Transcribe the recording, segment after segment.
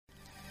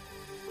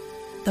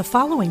The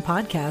following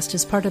podcast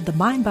is part of the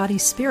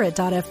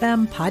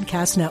MindBodySpirit.fm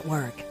podcast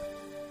network.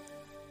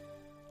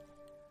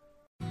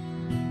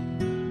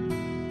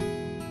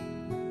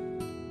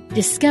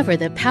 Discover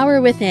the power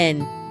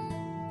within.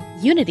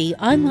 Unity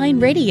Online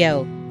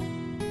Radio.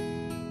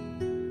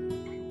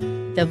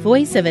 The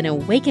voice of an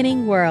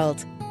awakening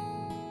world.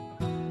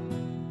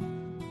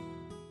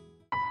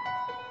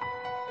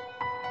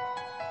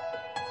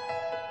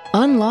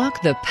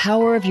 Unlock the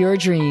power of your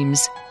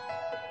dreams.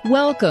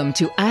 Welcome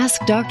to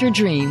Ask Dr.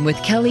 Dream with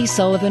Kelly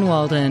Sullivan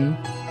Walden.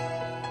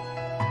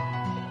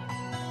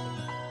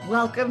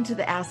 Welcome to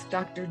the Ask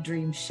Dr.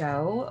 Dream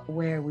show,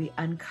 where we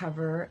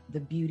uncover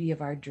the beauty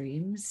of our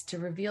dreams to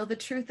reveal the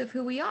truth of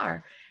who we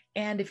are.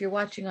 And if you're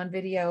watching on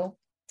video,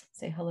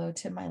 say hello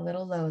to my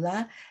little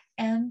Lola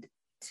and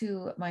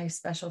to my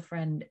special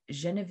friend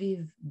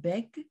Genevieve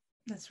Begg.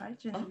 That's right,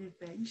 Genevieve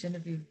Begg.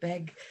 Genevieve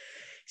Begg.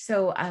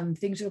 So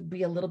things will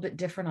be a little bit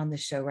different on the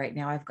show right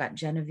now. I've got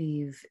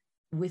Genevieve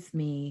with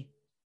me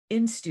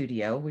in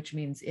studio, which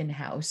means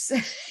in-house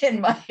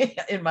in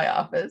my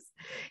office,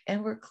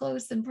 and we're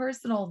close and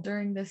personal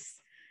during this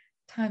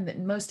time that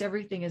most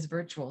everything is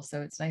virtual.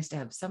 So it's nice to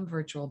have some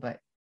virtual, but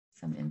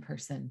some in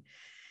person.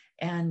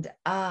 And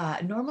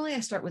normally I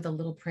start with a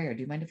little prayer.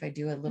 Do you mind if I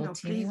do a little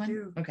teeny one?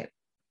 Do. Okay.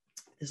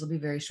 This will be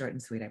very short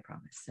and sweet, I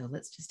promise. So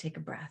let's just take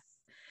a breath.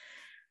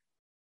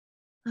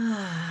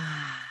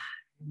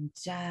 And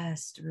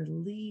just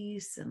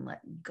release and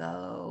let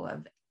go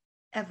of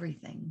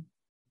everything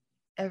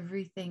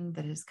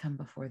that has come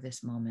before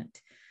this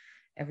moment,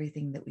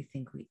 everything that we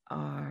think we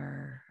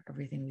are,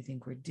 everything we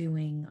think we're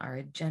doing, our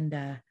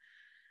agenda,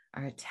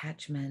 our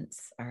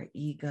attachments, our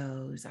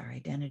egos, our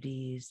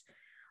identities,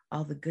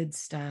 all the good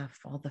stuff,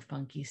 all the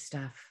funky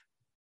stuff.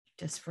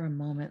 Just for a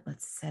moment,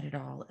 let's set it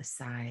all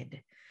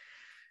aside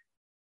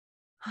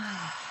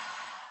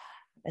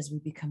as we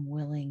become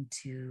willing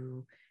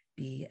to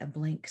be a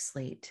blank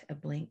slate, a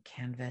blank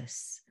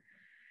canvas,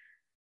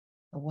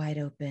 a wide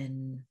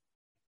open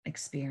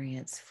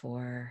experience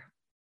for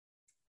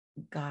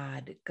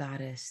God,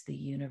 Goddess, the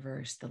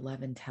universe, the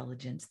love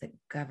intelligence that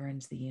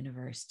governs the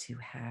universe to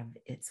have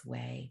its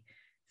way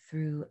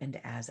through and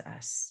as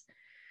us.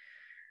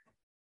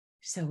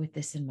 So with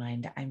this in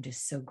mind, I'm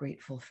just so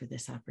grateful for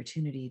this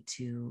opportunity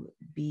to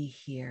be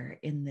here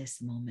in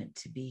this moment,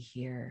 to be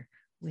here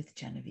with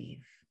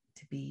Genevieve,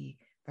 to be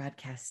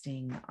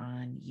broadcasting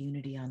on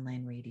Unity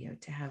Online Radio,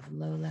 to have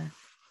Lola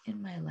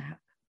in my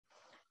lap,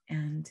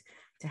 and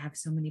to have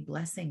so many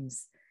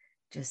blessings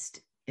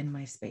just in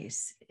my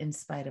space. In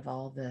spite of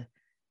all the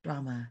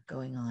drama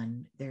going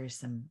on, there are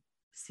some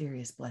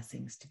serious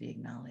blessings to be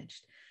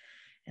acknowledged.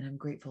 And I'm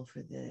grateful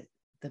for the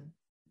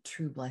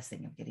true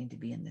blessing of getting to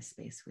be in this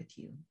space with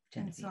you,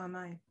 Genevieve. And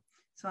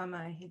so am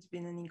I. It's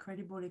been an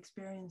incredible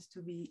experience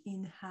to be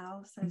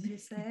in-house, as you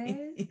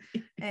say,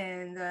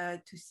 and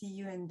to see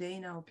you and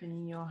Dana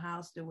opening your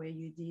house the way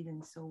you did,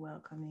 and so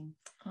welcoming.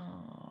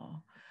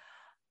 Oh,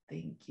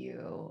 thank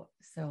you.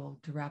 So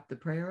to wrap the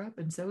prayer up,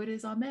 and so it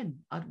is, amen.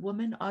 Odd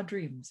woman, odd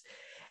dreams.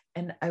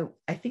 And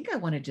I think I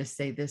want to just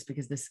say this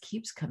because this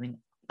keeps coming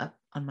up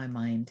on my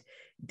mind.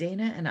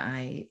 Dana and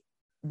I,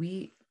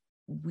 we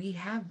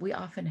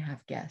often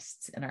have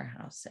guests in our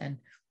house, and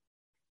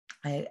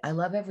I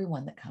love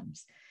everyone that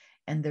comes.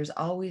 And there's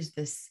always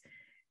this,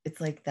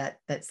 it's like that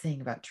saying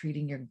about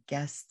treating your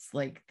guests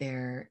like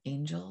they're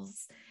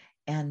angels.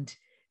 And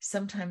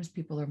sometimes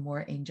people are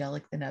more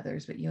angelic than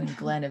others, but you and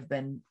Glenn have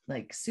been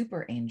like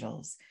super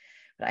angels.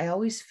 But I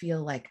always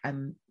feel like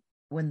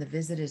when the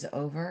visit is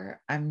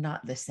over, I'm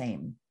not the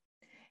same.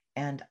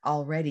 And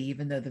already,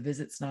 even though the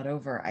visit's not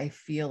over, I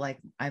feel like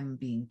I'm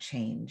being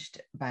changed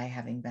by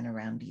having been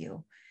around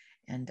you.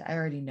 And I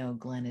already know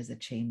Glenn is a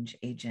change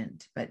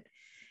agent, but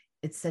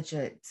it's such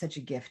a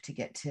gift to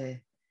get to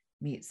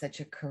meet such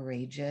a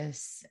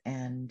courageous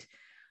and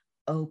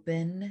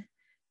open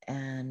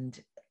and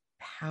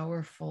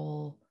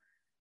powerful,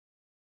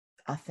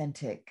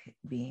 authentic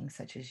being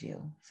such as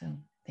you. So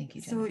thank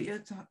you,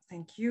 Jennifer. So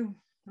thank you.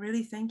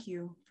 Really, thank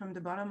you from the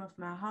bottom of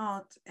my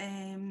heart.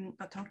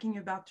 Talking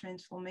about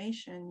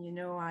transformation,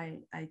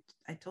 I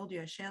told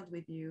you, I shared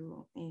with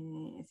you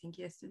I think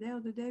yesterday or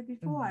the day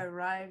before, I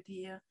arrived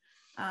here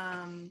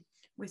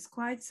with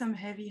quite some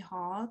heavy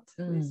heart,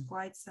 with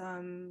quite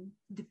some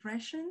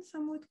depression,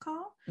 some would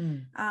call,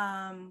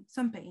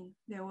 some pain.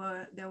 There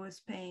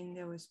was pain.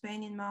 There was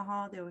pain in my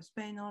heart. There was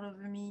pain all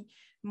over me.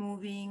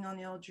 Moving on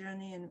your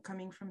journey and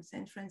coming from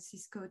San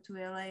Francisco to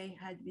LA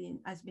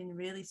has been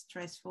really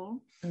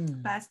stressful.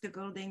 Past the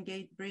Golden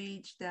Gate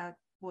Bridge, that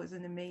was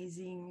an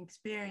amazing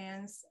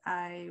experience.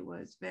 I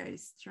was very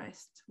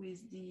stressed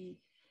with the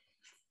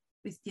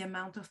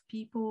amount of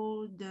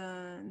people,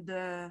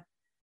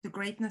 the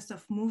greatness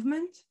of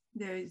movement.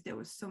 There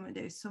is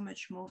so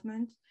much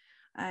movement,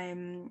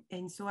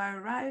 and so I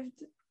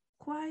arrived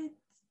quite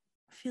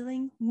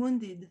feeling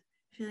wounded,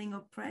 feeling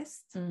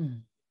oppressed,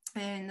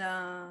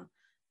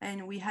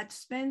 and we had to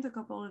spend a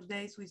couple of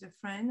days with a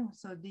friend.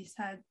 So this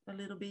had a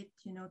little bit,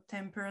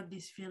 tempered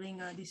this feeling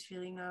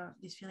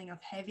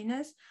of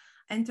heaviness.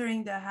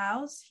 Entering the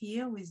house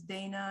here with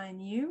Dana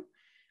and you,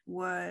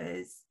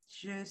 was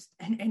just,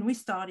 and we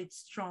started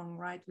strong,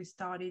 right? We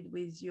started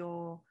with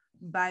your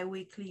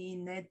bi-weekly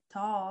Ned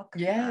talk.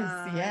 Your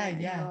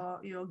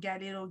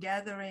little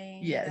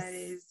gathering. Yes. That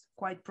is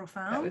quite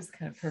profound. That was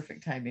kind of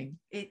perfect timing.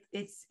 It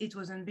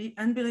was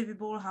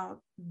unbelievable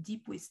how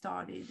deep we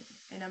started.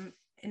 And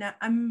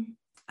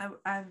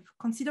I've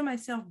considered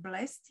myself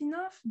blessed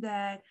enough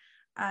that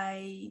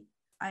I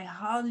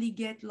hardly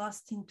get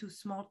lost into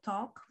small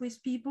talk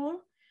with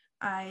people.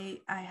 I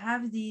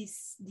have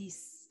this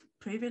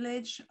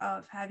privilege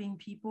of having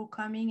people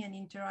coming and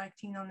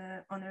interacting on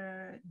a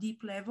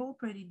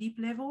pretty deep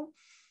level.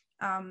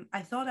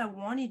 I thought I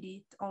wanted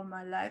it all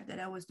my life, that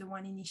I was the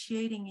one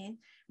initiating it.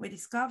 We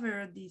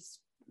discovered this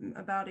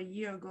about a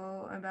year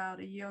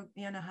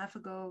and a half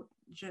ago,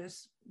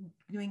 just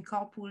doing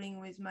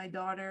carpooling with my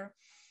daughter.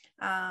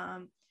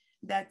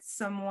 That's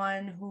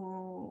someone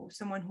who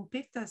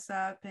picked us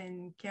up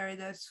and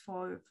carried us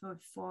for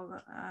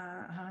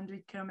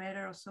 100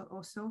 kilometers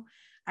or so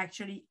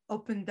actually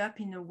opened up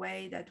in a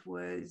way that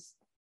was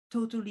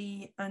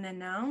totally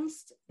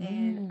unannounced.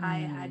 And I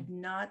had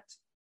not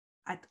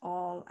at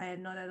all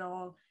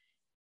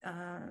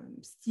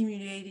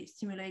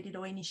stimulated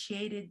or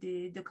initiated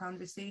the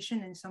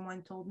conversation. And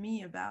someone told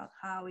me about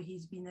how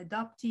he's been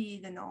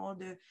adopted and all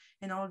the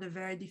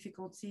very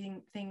difficult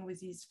thing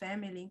with his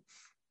family.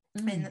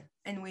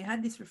 And we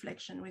had this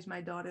reflection with my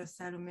daughter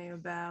Salome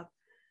about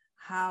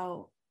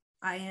how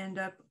I end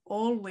up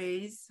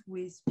always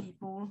with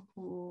people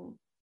who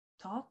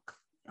talk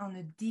on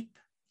a deep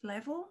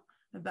level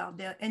about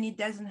and it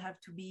doesn't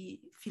have to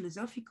be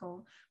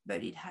philosophical,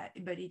 but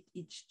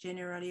it's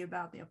generally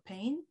about their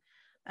pain.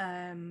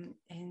 And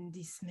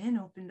this man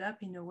opened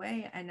up in a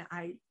way, and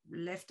we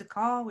left the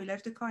car,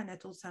 and I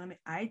told Salome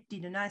I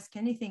didn't ask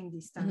anything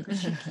this time, because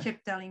she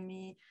kept telling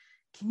me,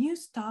 can you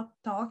stop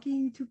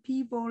talking to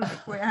people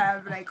like we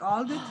have like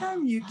all the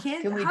time? You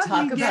can't. Can we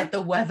talk about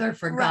the weather,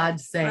 for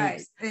God's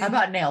sakes? How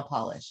about nail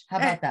polish? How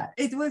about that?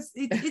 It was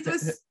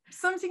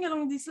something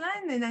along this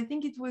line, and I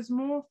think it was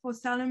more for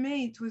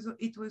Salome.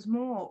 It was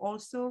more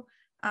also.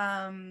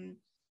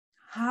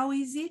 How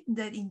is it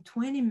that in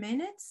 20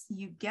 minutes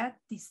you get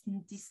this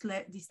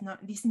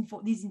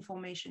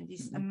information,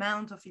 this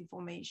amount of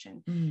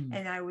information?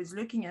 And I was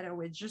looking at her,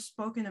 we had just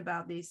spoken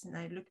about this, and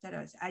I looked at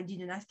her, I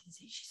didn't ask, and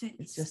she said,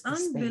 it's just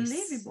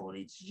unbelievable.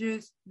 It's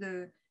just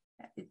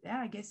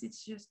I guess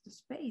it's just the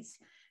space.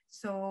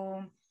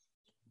 So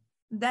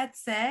that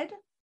said,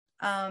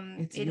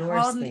 it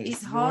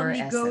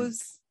hardly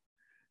goes.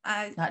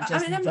 Not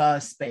just the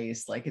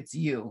space, like it's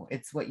you,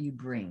 it's what you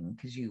bring,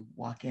 because you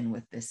walk in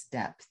with this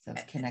depth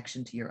of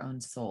connection to your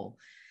own soul.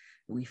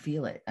 We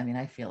feel it. I mean,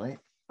 I feel it.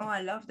 Oh,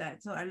 I love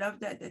that. So I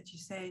love that you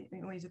say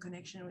with a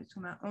connection to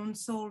my own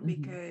soul,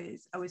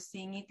 because I was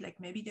seeing it like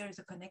maybe there is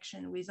a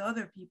connection with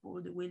other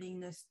people, the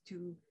willingness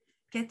to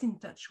get in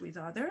touch with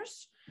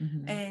others.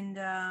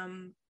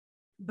 And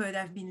but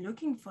I've been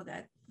looking for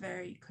that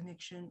very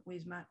connection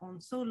with my own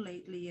soul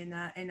lately, and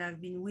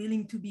I've been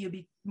willing to be a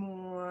bit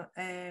more.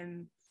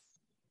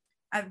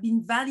 I've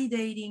been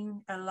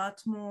validating a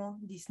lot more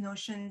this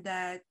notion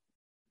that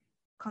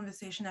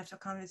conversation after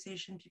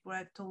conversation, people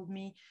have told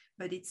me,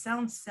 but it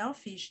sounds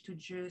selfish to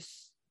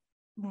just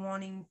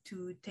wanting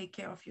to take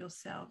care of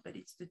yourself, but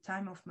it's the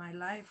time of my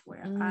life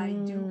where I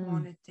do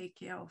want to take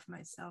care of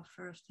myself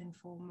first and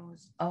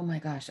foremost. Oh my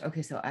gosh.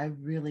 Okay. So I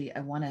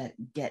want to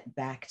get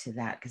back to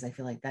that, because I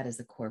feel like that is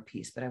the core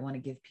piece, but I want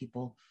to give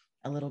people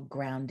a little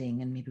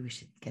grounding, and maybe we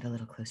should get a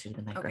little closer to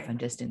the microphone,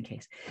 just in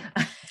case.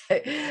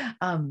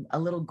 A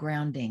little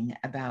grounding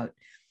about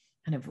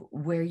kind of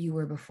where you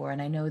were before. And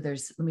I know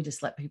let me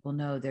just let people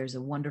know there's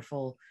a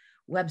wonderful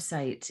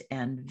website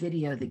and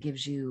video that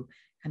gives you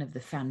kind of the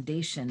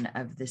foundation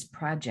of this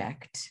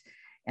project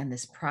and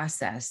this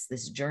process,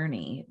 this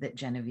journey that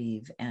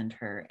Genevieve and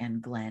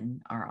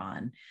Glenn are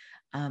on.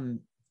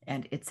 And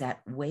it's at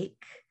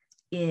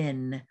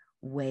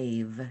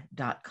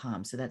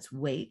wakeinwave.com. So that's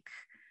wake,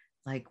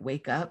 like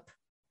wake up,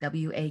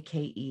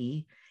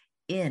 WAKE,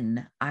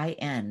 in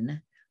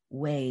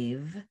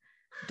wave.com.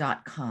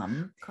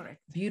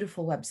 Correct.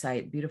 Beautiful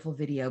website, beautiful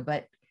video.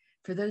 But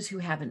for those who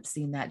haven't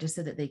seen that, just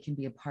so that they can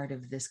be a part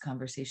of this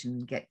conversation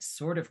and get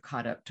sort of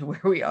caught up to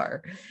where we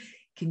are,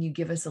 can you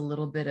give us a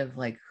little bit of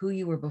like who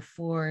you were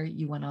before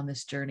you went on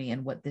this journey,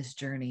 and what this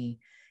journey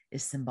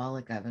is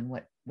symbolic of, and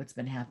what's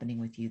been happening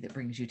with you that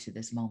brings you to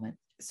this moment?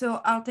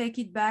 So I'll take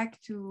it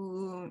back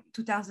to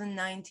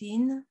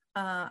 2019.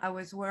 I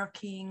was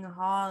working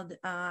hard.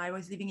 I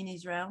was living in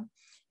Israel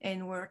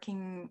and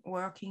working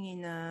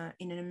in an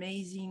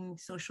amazing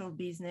social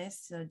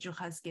business,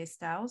 Juhas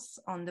Guest House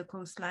on the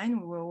coastline.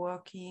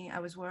 I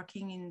was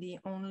working in the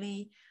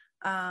only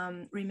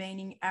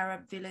remaining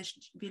Arab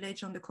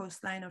village on the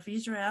coastline of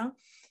Israel.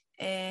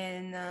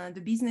 And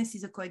the business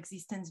is a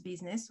coexistence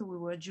business. So we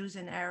were Jews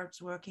and Arabs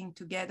working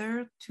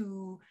together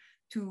to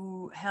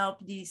help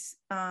this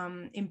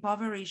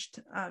impoverished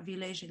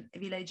village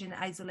and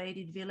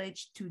isolated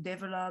village to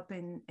develop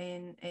and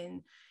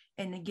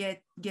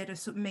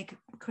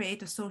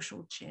create a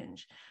social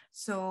change.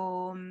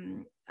 So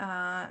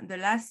the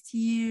last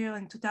year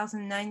in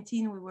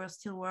 2019, we were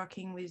still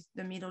working with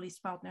the Middle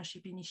East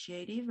Partnership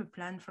Initiative, a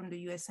plan from the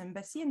US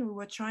Embassy, and we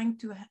were trying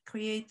to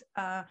create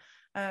a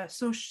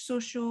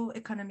social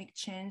economic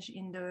change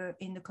in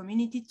the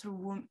community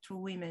through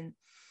women.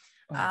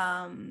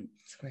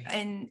 That's great.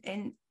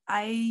 And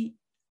I,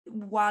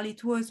 while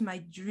it was my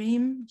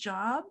dream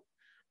job,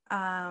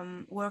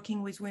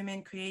 working with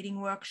women, creating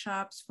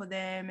workshops for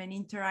them and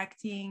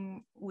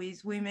interacting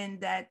with women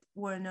that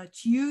were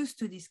not used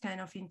to this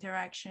kind of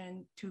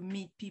interaction, to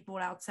meet people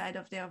outside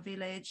of their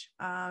village,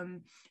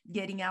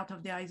 getting out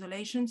of their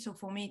isolation. So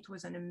for me, it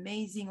was an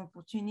amazing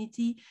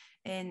opportunity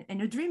and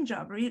a dream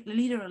job,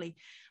 literally.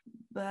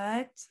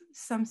 But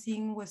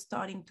something was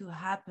starting to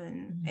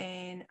happen,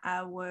 and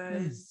I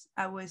was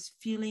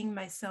feeling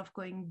myself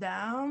going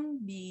down,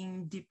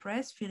 being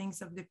depressed,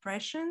 feelings of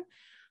depression.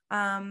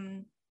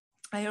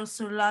 I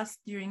also lost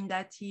during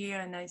that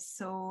year, and I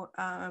saw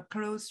a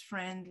close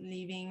friend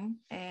leaving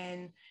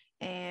and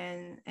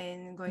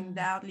going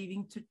down,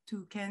 leaving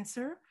to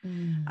cancer.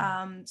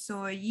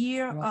 So a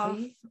year of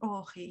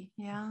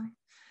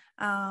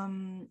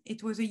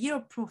it was a year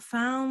of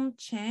profound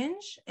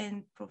change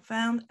and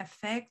profound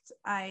effect.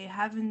 I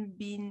haven't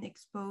been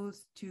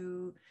exposed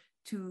to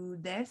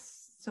death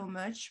so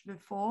much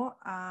before,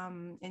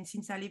 and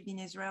since I lived in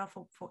Israel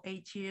for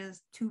 8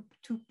 years,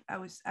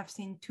 I've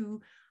seen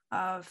two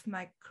of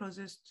my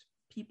closest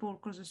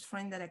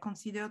friend that I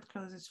considered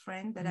closest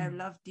friend that I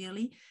love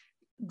dearly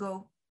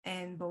go,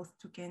 and both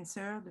to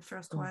cancer. The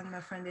first one,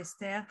 my friend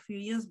Esther, a few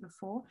years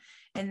before,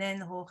 and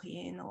then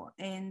Rory,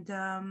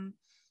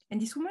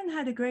 and this woman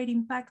had a great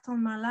impact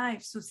on my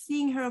life. So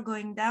seeing her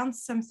going down,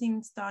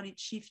 something started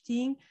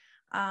shifting.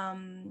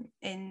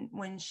 And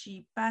when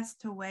she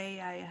passed away,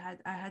 I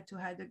had to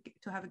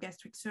have a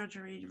gastric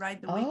surgery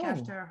right the week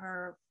after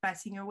her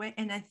passing away.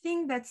 And I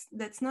think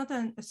that's not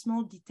a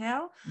small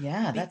detail.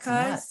 Yeah, that's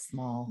not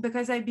small.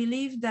 Because I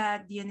believe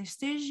that the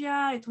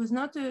anesthesia, it was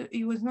not a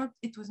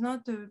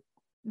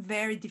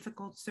very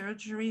difficult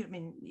surgery. I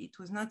mean, it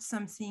was not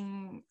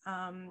something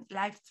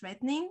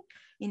life-threatening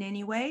in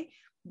any way.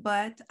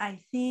 But I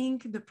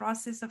think the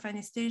process of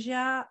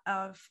anesthesia,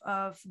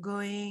 of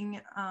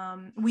going,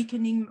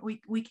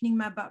 weakening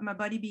my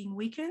body being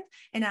weakened,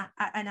 and I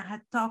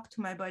had talked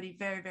to my body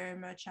very, very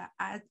much.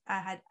 I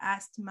had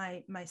asked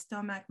my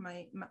stomach,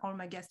 all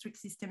my gastric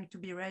system to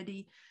be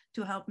ready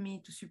to help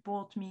me, to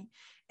support me,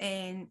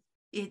 and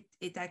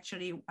it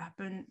actually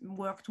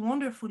worked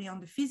wonderfully on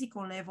the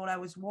physical level. I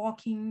was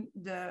walking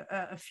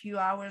a few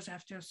hours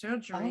after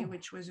surgery,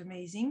 which was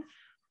amazing.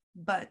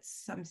 But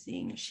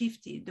something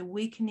shifted. The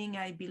weakening,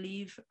 I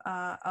believe,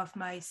 of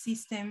my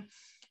system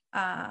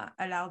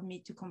allowed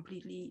me to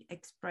completely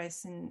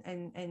express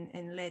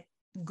and let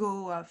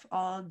go of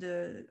all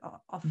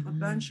a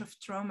bunch of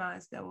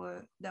traumas that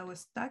were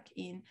stuck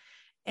in,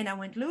 and I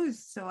went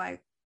loose. So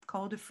I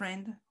called a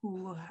friend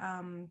who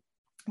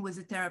was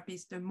a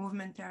therapist, a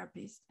movement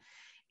therapist,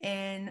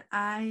 and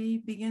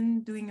I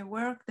began doing a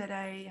work that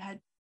I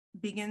had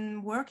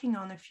begun working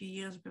on a few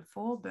years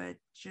before, but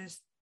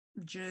just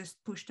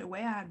pushed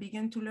away. I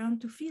began to learn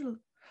to feel.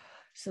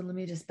 So let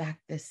me just back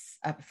this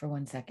up for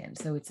 1 second.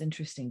 So it's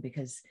interesting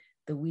because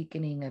the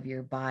weakening of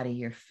your body,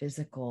 your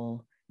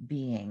physical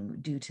being,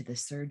 due to the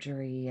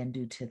surgery and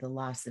due to the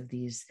loss of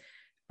these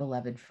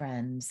beloved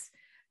friends,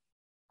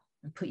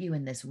 put you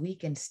in this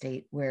weakened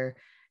state where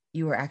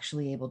you were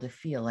actually able to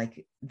feel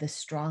like the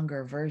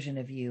stronger version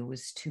of you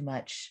was too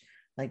much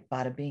like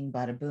bada bing,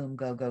 bada boom,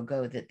 go, go,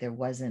 go, that there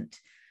wasn't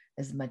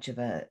as much of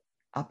a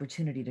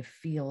opportunity to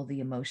feel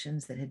the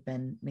emotions that had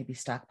been maybe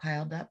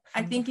stockpiled up.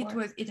 I think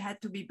it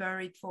had to be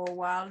buried for a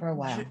while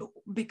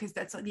because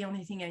that's the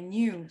only thing I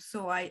knew.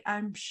 So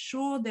I'm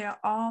sure there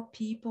are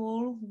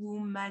people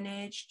who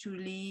manage to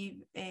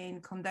live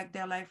and conduct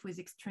their life with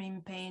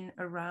extreme pain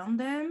around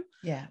them,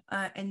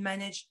 and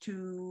manage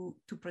to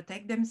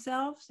protect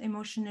themselves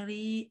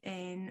emotionally.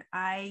 And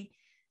I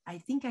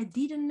think I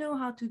didn't know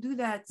how to do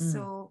that.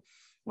 So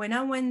when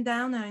I went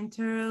down, I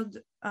entered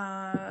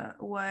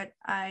what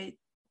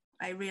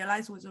I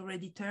realized was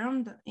already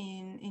termed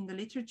in the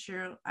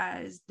literature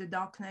as the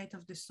dark night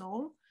of the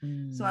soul.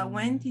 So I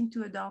went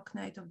into a dark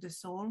night of the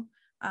soul.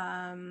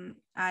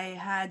 I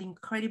had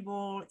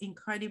incredible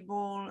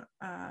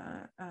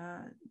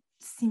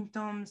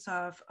symptoms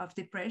of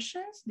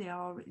depressions.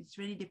 It's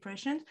really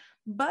depression.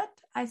 But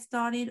I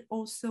started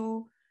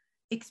also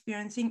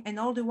experiencing, and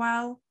all the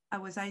while I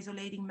was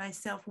isolating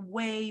myself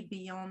way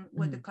beyond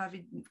what the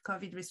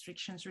COVID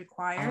restrictions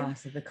required.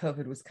 So the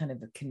COVID was kind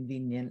of a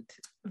convenient.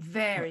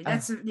 Very.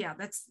 That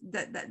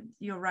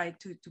you're right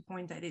to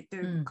point at it.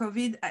 The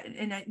COVID,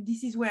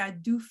 this is where I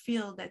do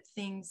feel that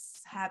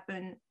things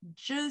happen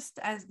just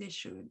as they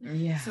should.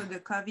 Yeah. So the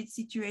COVID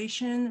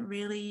situation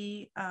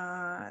really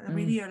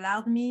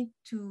allowed me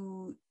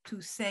to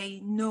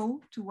say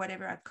no to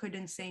whatever I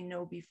couldn't say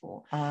no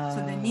before.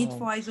 So the need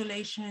for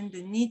isolation,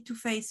 the need to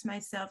face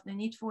myself, the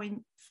need for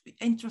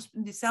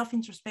the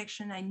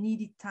self-introspection. I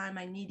needed time.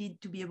 I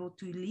needed to be able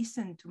to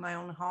listen to my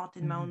own heart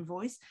and my own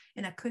voice,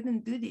 and I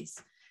couldn't do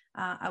this.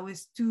 I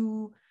was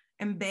too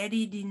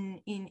embedded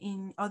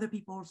in other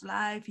people's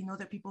life, in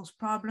other people's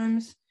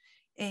problems,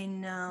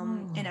 and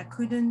I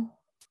couldn't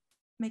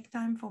make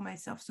time for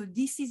myself. So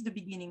this is the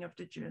beginning of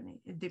the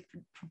journey. The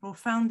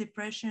profound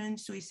depression,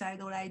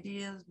 suicidal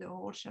ideas, the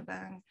whole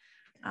shebang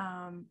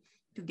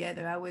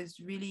together. I was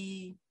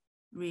really,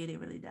 really,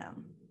 really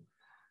down.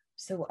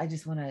 So I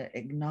just want to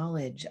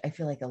acknowledge, I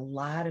feel like a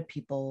lot of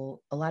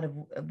people, a lot of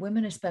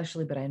women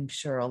especially, but I'm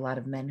sure a lot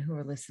of men who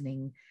are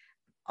listening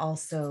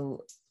also,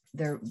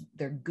 they're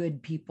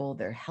good people,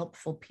 they're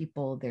helpful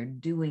people, they're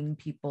doing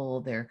people,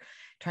 they're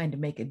trying to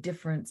make a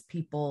difference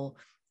people.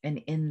 And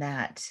in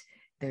that,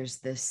 there's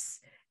this,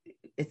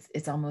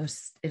 it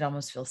almost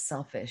feels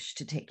selfish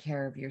to take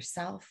care of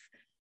yourself.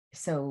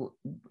 So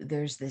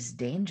there's this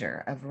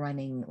danger of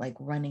running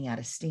out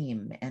of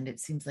steam. And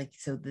it seems like,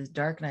 so the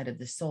dark night of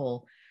the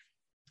soul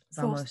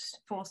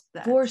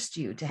forced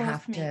you to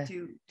have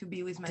to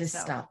be with myself, to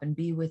stop and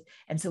be with.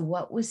 And so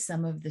what was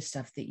some of the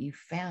stuff that you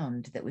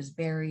found that was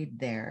buried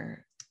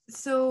there?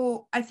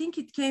 So I think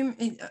it came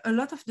in a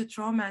lot of the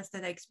traumas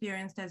that I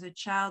experienced as a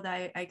child.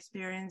 I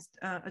experienced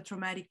a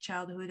traumatic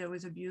childhood. I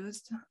was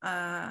abused.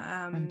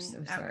 I'm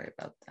so sorry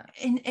about that.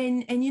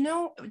 And you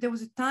know, there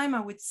was a time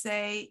I would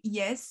say,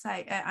 yes,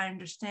 I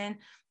understand,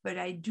 but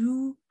I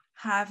do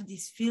have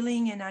this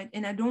feeling, and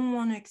I don't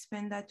want to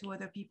expand that to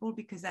other people,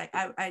 because I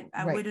Right.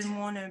 wouldn't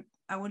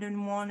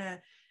want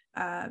to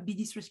be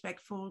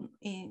disrespectful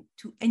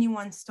to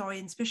anyone's story,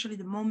 and especially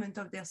the moment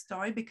of their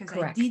story, because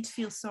Correct. I did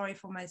feel sorry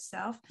for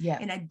myself,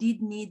 and I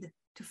did need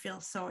to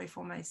feel sorry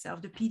for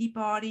myself. The pity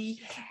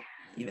party,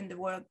 even the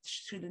word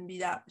shouldn't be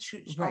that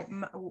Right.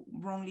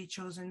 wrongly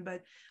chosen,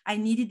 but I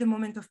needed the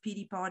moment of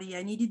pity party.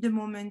 I needed the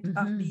moment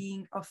of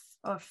being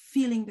of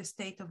feeling the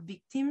state of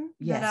victim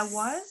that I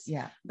was,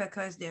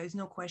 because there is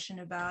no question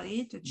about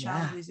it. A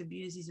child who is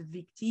abused is a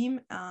victim.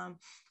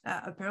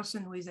 A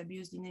person who is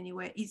abused in any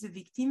way is a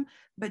victim.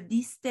 But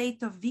this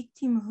state of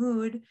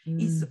victimhood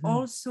is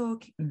also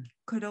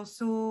could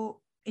also,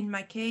 in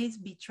my case,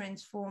 be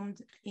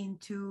transformed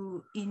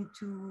into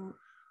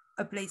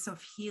a place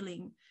of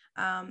healing.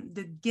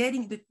 The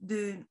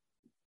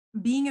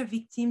being a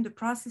victim, the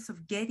process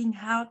of getting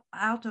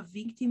out of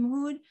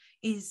victimhood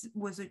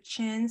was a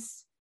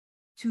chance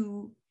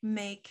to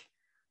make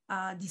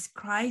this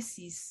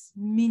crisis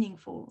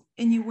meaningful.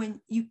 And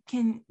when you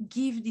can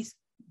give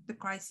the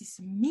crisis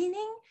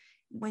meaning,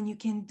 when you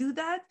can do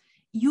that,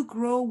 you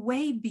grow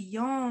way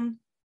beyond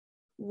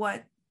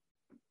what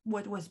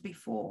was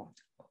before,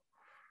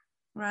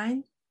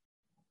 right?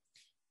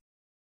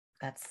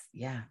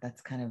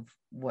 That's kind of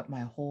what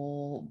my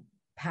whole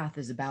path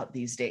is about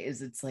these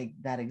days. It's like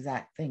that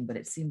exact thing, but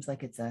it seems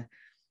like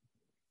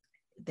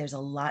there's a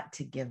lot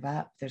to give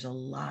up. There's a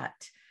lot.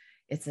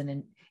 It's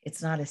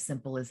not as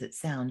simple as it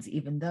sounds,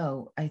 even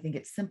though I think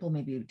it's simple,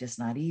 maybe just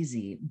not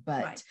easy,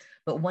 but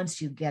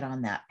once you get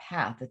on that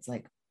path, it's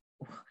like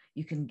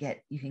you can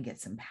get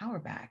some power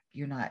back.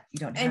 You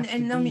don't have to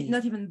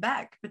not even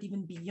back, but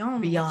even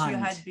beyond what you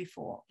had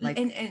before.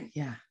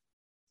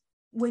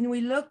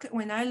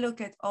 When I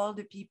look at all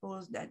the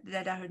people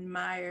that I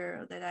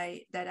admire,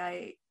 that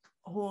I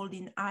hold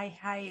in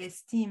high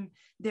esteem,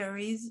 there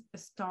is a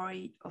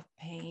story of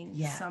pain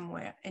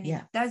somewhere, and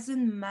it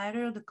doesn't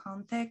matter the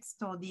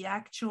context or the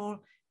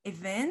actual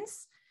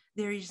events.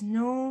 There is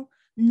no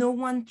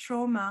one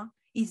trauma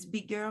is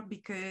bigger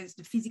because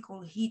the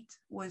physical hit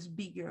was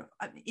bigger.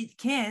 It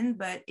can,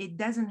 but it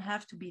doesn't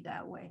have to be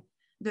that way.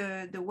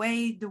 The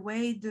way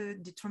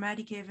the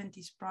traumatic event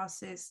is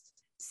processed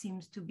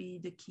seems to be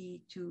the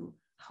key to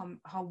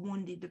how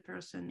wounded the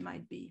person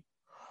might be.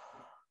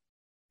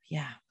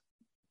 Yeah.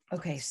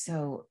 Okay.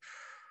 So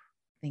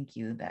thank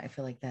you. That I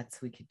feel like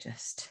we could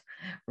just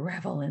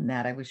revel in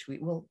that. I wish we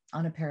will,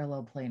 on a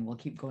parallel plane, we'll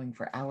keep going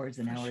for hours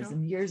and hours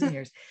and years and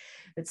years.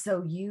 But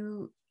so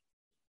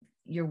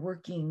you're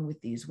working with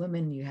these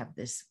women, you have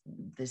this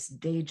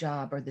day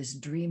job or this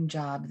dream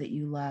job that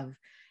you love,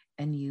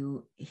 and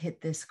you hit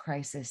this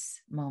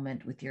crisis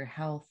moment with your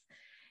health,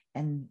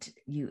 and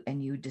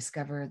you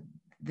discover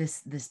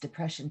this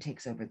depression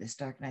takes over, this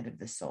dark night of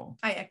the soul.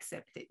 I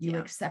accept it. You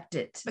accept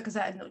it because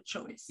I had no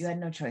choice. You had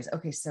no choice.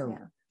 Okay, so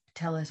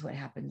tell us what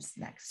happens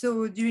next.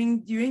 So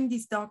during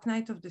this dark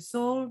night of the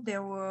soul,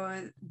 there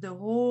were the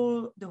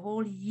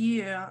whole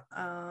year.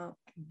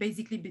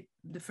 Basically,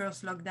 the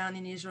first lockdown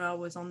in Israel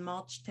was on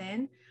March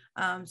 10.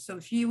 So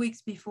a few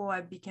weeks before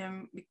I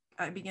began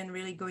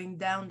really going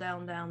down.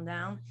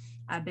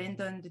 I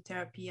abandoned the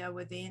therapy I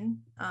was in,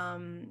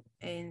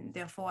 and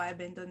therefore I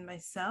abandoned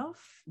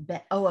myself.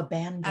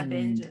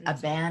 Abandoned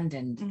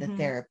the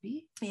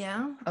therapy.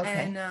 Yeah.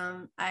 Okay. And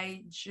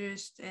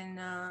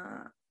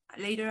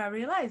later I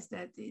realized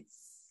that it's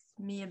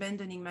me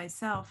abandoning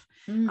myself.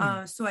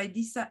 So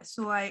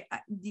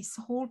this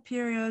whole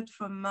period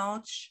from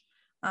March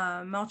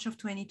of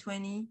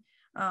 2020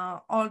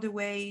 all the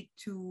way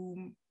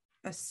to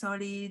a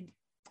solid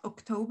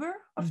October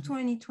of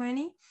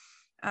 2020,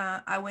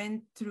 I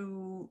went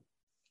through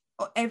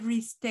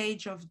every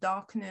stage of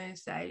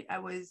darkness. I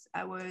was,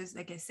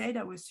 like I said,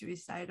 I was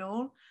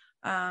suicidal.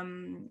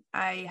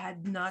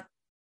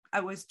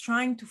 I was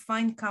trying to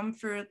find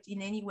comfort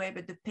in any way,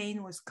 but the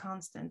pain was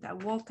constant. I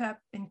woke up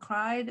and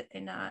cried,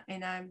 and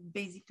I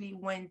basically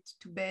went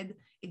to bed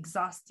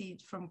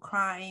exhausted from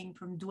crying,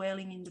 from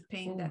dwelling in the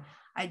pain that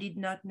I did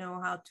not know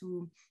how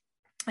to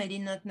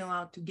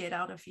get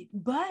out of it.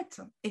 But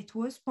it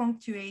was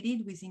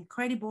punctuated with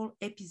incredible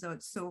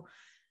episodes. So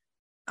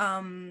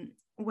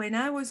when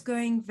I was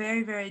going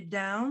very, very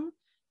down,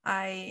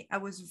 I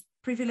was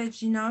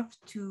privileged enough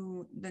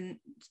to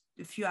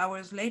a few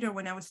hours later,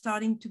 when I was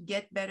starting to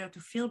get better, to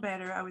feel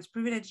better, I was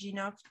privileged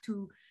enough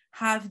to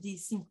have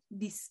this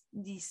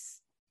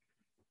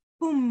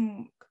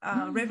boom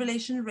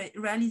realization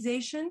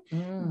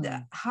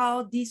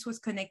how this was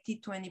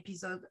connected to an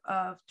episode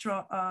of to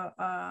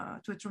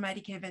a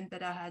traumatic event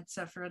that I had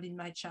suffered in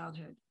my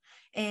childhood.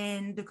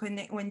 And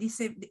when this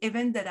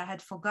event that I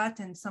had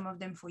forgotten, some of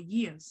them for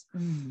years,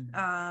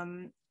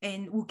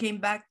 and who came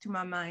back to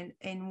my mind.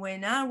 And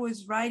when I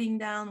was writing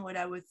down what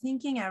I was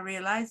thinking, I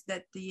realized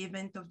that the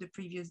event of the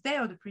previous day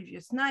or the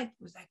previous night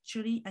was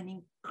actually an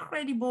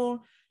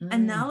incredible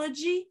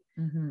analogy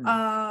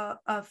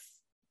of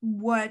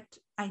what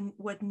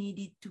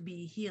needed to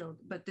be healed.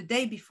 But the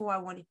day before, I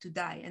wanted to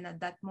die. And at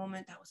that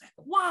moment, I was like,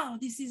 wow,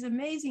 this is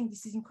amazing.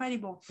 This is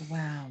incredible.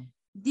 Wow.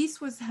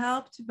 This was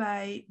helped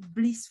by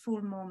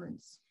blissful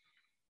moments.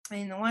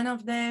 And one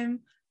of them,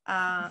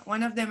 I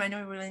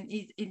know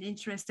it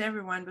interests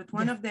everyone, but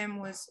one of them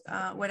was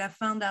what I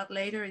found out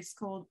later is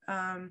called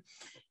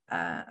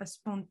a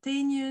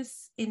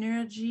spontaneous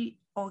energy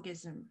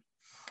orgasm.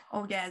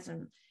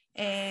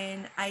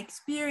 And I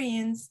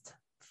experienced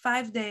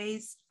 5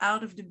 days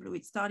out of the blue.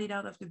 It started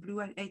out of the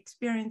blue. I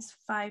experienced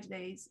 5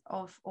 days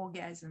of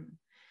orgasm.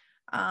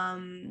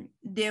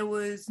 There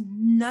was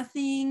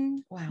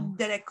nothing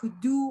that I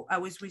could do. I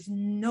was with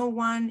no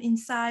one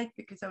inside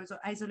because I was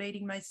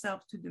isolating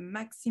myself to the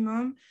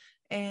maximum,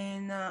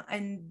 and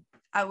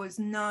I was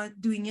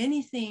not doing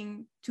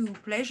anything to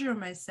pleasure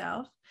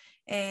myself.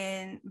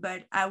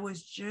 But I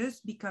was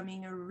just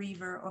becoming a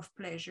river of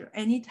pleasure,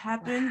 and it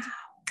happened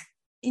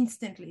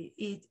instantly.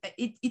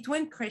 It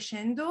went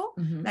crescendo,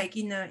 like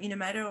in a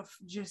matter of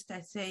just,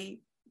 I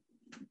say,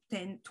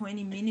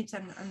 10-20 minutes.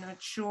 I'm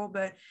not sure,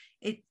 but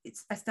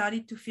I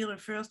started to feel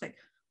at first like,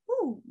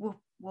 oh,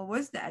 what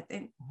was that?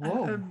 And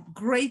a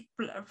great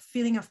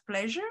feeling of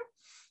pleasure,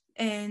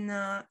 and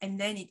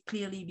then it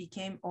clearly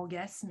became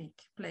orgasmic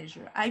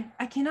pleasure.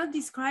 I cannot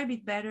describe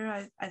it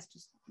better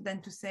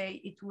than to say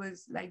it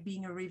was like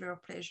being a river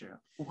of pleasure.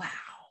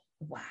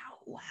 Wow,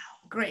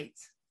 great.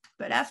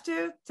 But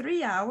after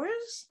 3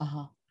 hours,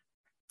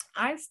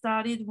 I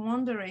started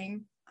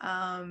wondering,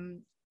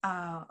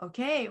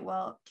 okay,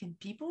 well, can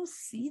people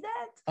see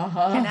that?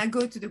 Can I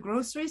go to the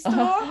grocery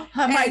store?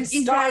 I might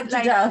starve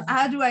to death.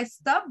 How do I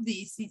stop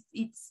this?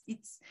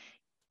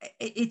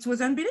 It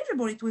was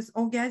unbelievable. It was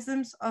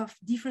orgasms of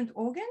different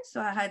organs.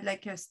 So I had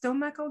like a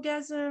stomach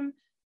orgasm,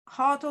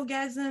 heart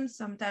orgasm,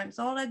 sometimes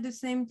all at the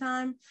same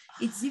time.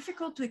 It's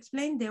difficult to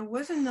explain. There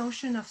was a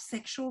notion of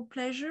sexual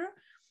pleasure.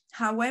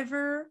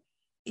 However,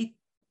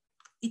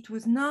 it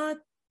was not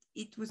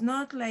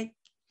like,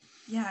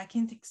 I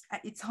can't.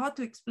 It's hard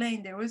to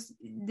explain. There was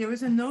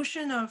a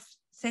notion of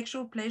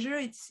sexual pleasure.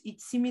 It's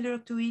similar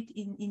to it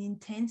in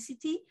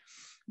intensity,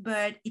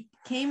 but it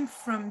came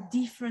from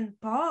different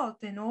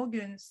parts and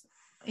organs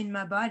in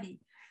my body.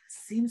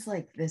 Seems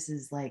like this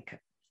is like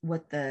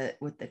what the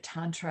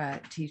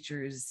Tantra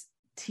teachers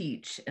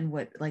teach, and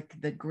what like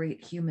the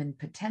great human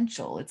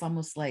potential. It's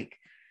almost like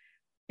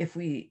if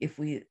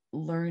we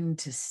learn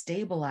to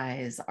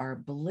stabilize our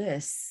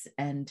bliss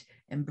and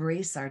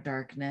embrace our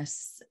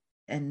darkness,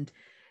 and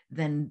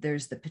then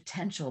there's the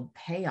potential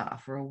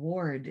payoff,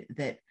 reward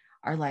that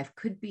our life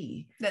could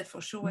be. That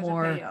for sure was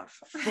more a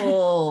payoff.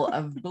 full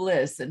of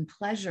bliss and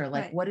pleasure.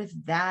 Like, what if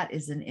that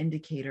is an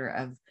indicator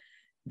of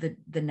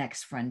the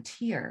next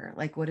frontier?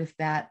 Like, what if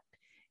that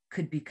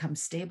could become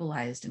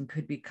stabilized and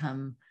could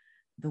become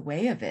the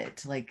way of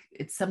it? Like,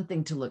 it's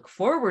something to look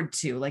forward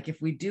to. Like, if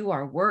we do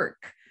our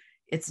work,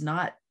 it's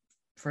not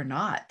for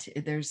naught.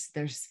 There's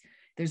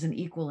an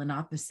equal and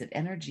opposite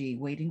energy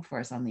waiting for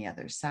us on the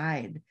other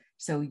side.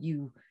 So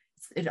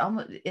it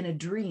almost, in a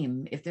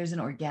dream, if there's an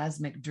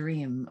orgasmic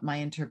dream, my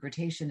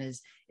interpretation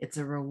is it's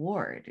a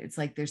reward. It's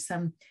like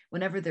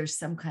whenever there's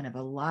some kind of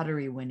a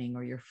lottery winning,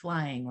 or you're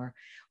flying, or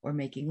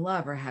making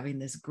love, or having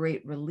this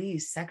great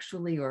release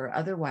sexually or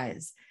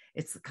otherwise,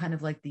 it's kind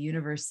of like the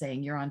universe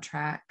saying, you're on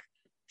track,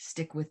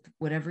 stick with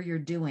whatever you're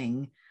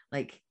doing,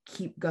 like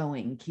keep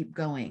going,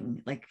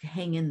 like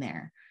hang in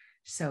there.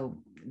 So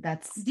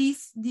that's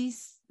this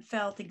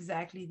felt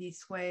exactly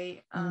this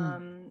way.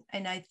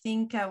 And I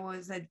think I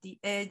was at the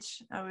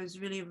edge. I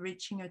was really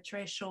reaching a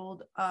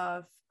threshold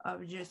of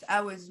just, I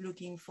was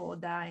looking for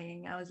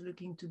dying. I was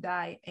looking to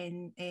die,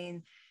 and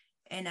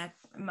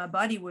my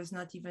body was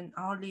not even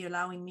hardly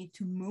allowing me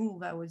to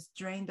move. I was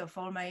drained of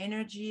all my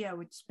energy. I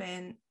would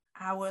spend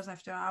hours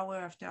after hour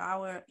after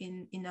hour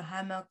in a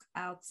hammock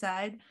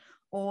outside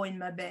or in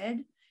my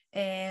bed.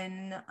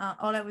 And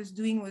all I was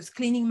doing was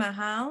cleaning my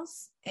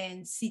house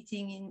and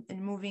sitting in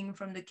and moving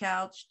from the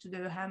couch to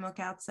the hammock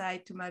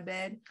outside to my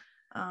bed.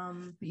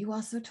 But you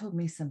also told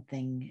me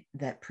something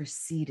that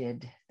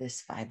preceded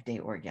this 5-day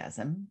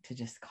orgasm, to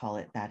just call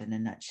it that in a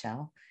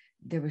nutshell.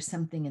 There was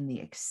something in the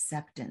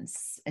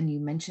acceptance, and you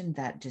mentioned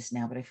that just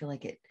now, but I feel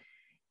like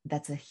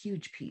that's a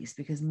huge piece,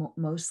 because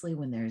mostly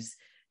when there's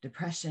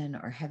depression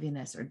or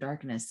heaviness or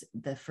darkness,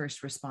 the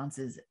first response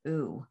is,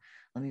 ooh,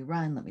 let me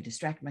run, let me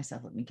distract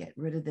myself, let me get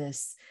rid of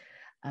this.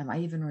 I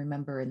even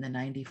remember in the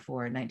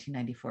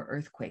 1994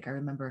 earthquake, I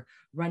remember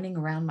running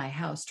around my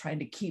house trying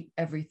to keep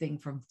everything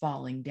from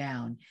falling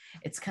down.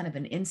 It's kind of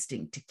an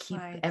instinct to keep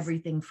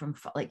everything from,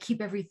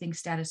 keep everything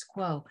status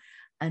quo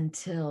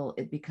until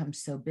it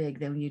becomes so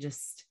big. Then you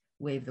just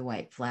wave the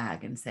white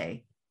flag and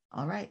say,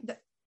 all right.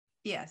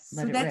 Yes.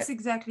 So that's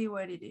exactly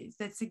what it is.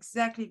 That's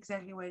exactly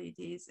what it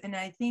is. And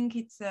I think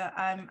it's,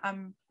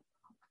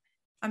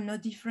 I'm no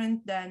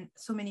different than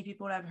so many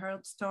people I've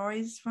heard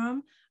stories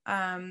from.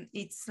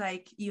 It's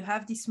like you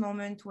have this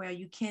moment where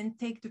you can't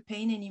take the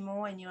pain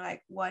anymore, and you're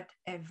like,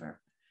 whatever.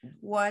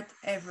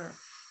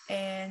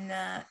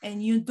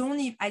 And you don't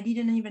even, I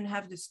didn't even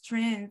have the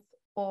strength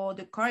or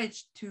the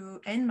courage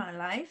to end my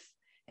life.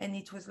 And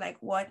it was like,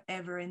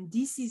 whatever. And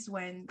this is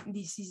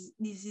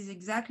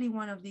exactly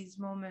one of these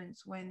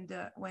moments when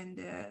the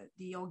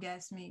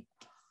orgasmic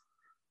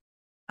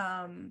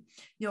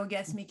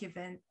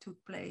event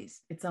took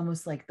place. It's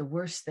almost like the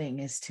worst thing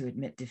is to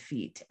admit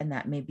defeat. And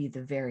that may be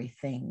the very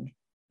thing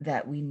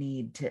that we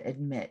need to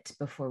admit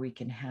before we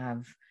can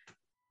have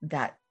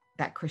that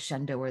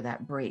crescendo or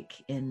that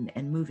break in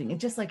moving.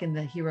 And just like in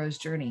the hero's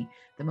journey,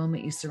 the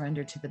moment you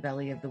surrender to the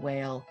belly of the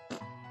whale,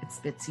 it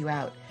spits you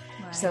out.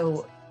 Right.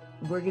 So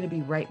we're going to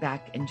be right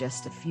back in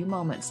just a few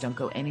moments. Don't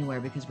go anywhere,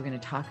 because we're going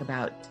to talk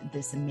about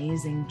this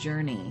amazing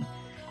journey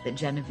that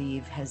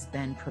Genevieve has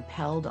been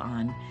propelled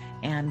on.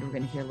 And we're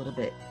going to hear a little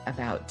bit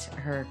about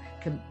her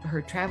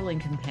traveling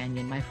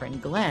companion, my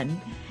friend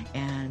Glenn.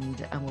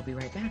 And we'll be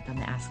right back on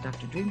the Ask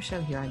Dr. Dream show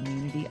here on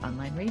Unity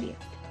Online Radio.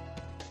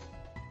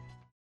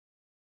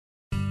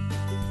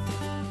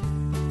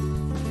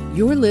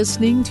 You're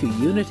listening to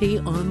Unity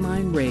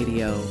Online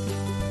Radio,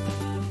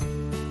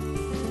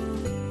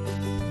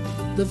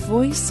 the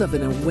voice of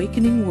an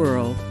awakening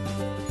world.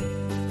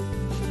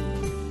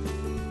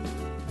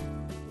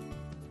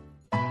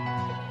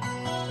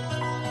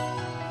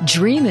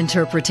 Dream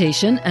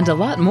interpretation and a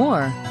lot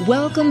more.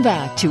 Welcome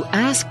back to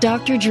Ask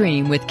Dr.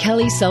 Dream with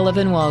Kelly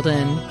Sullivan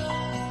Walden.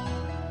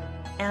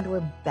 And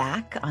we're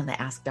back on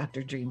the Ask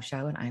Dr. Dream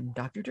show, and I'm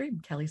Dr.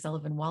 Dream, Kelly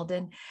Sullivan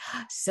Walden.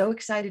 So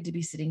excited to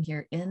be sitting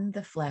here in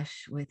the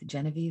flesh with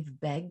Genevieve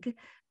Begg,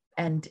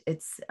 and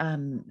it's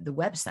the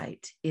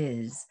website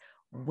is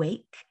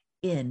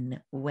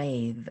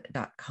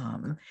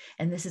wakeinwave.com,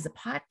 and this is a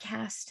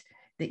podcast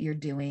that you're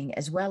doing,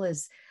 as well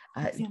as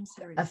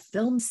a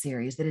film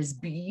series that is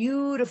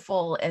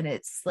beautiful, and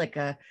it's like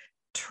a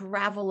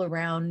travel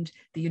around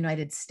the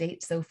United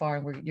States so far,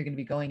 and you're going to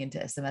be going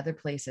into some other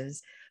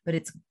places, but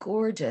it's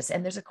gorgeous.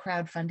 And there's a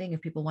crowdfunding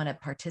if people want to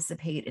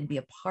participate and be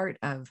a part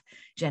of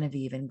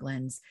Genevieve and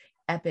Glenn's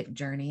epic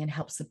journey and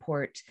help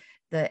support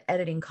the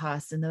editing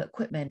costs and the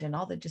equipment and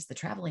all the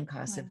traveling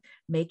costs of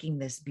making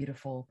this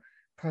beautiful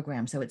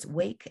program. So it's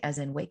wake, as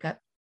in wake up,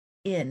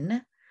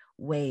 in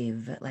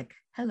wave, like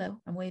hello,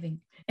 I'm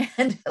waving,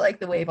 and like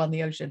the wave on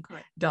the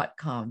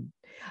ocean.com.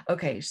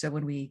 Okay, so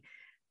when we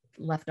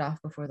left off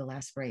before the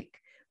last break,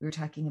 we were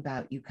talking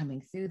about you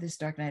coming through this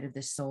dark night of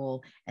the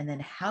soul, and then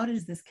how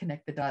does this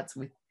connect the dots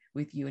with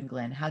you and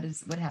Glenn?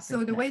 What happened?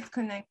 So the way it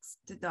connects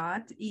the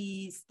dot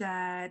is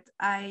that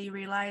I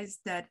realized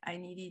that I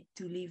needed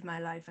to live my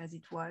life as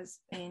it was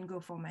and go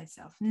for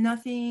myself.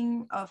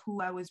 Nothing of who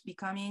I was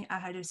becoming. I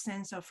had a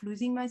sense of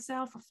losing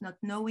myself, of not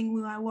knowing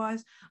who I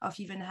was, of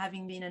even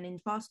having been an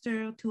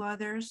imposter to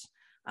others.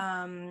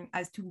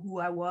 As to who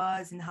I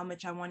was and how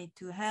much I wanted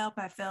to help.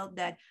 I felt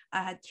that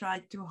I had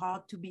tried too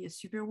hard to be a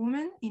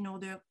superwoman in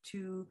order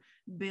to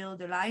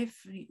build a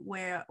life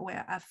where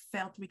I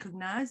felt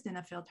recognized and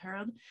I felt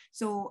heard.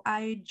 So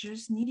I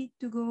just needed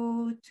to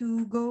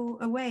go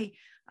away.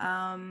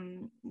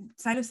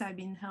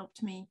 Psilocybin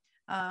helped me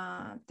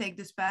take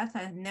this path. I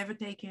had never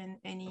taken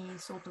any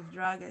sort of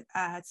drug.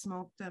 I had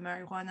smoked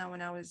marijuana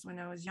when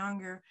I was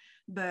younger,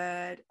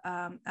 but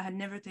I had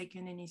never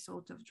taken any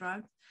sort of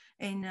drug.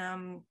 And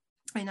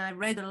I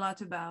read a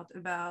lot about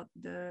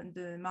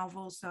the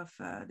marvels of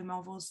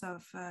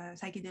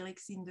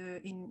psychedelics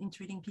in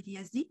treating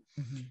PTSD,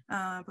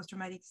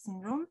 post-traumatic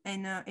syndrome,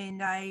 and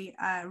I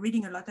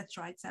reading a lot. I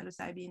tried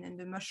psilocybin and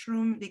the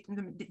mushroom.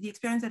 The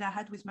experience that I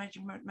had with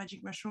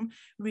magic mushroom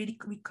really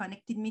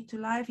reconnected me to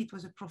life. It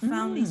was a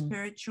profoundly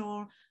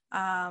spiritual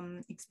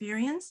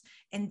experience,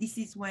 and this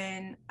is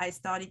when I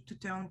started to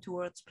turn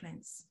towards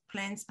plants.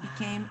 Plants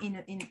became in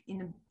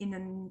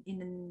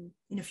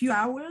a few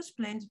hours.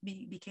 Plants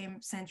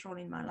became central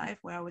in my life,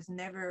 where I was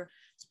never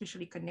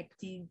especially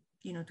connected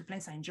to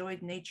plants. I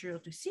enjoyed nature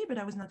to see, but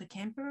I was not a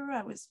camper.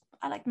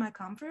 I liked my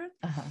comfort.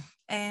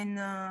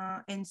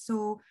 And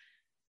so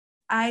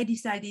I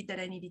decided that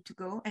I needed to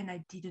go, and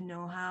I didn't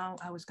know how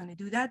I was going to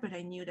do that, but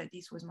I knew that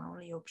this was my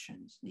only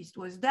options. This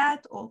was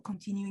that or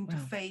continuing to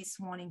face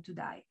wanting to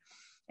die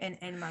and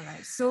end my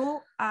life.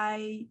 So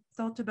I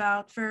thought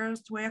about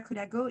first, where could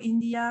I go?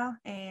 India.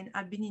 And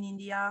I've been in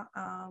India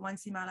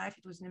once in my life.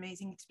 It was an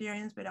amazing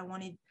experience, but I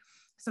wanted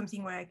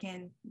something where I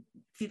can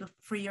feel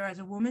freer as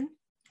a woman.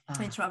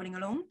 And traveling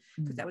alone,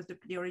 because that was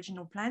the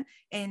original plan.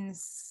 And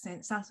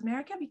South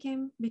America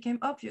became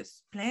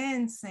obvious.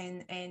 Plants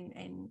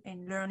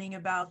and learning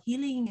about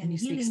healing and you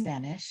healing. Speak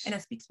Spanish. And I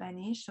speak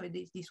Spanish, so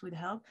this would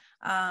help.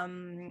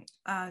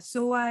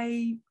 So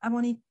I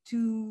wanted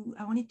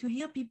to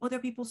hear other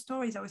people's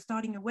stories. I was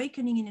starting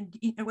awakening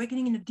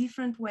in a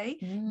different way.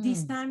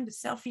 This time the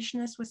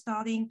selfishness was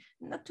starting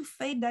not to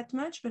fade that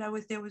much, but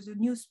there was a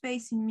new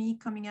space in me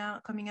coming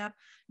up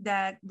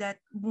that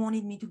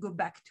wanted me to go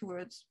back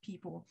towards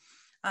people.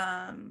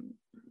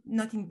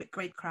 Not in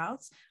great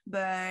crowds,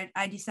 but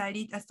I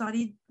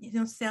started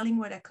selling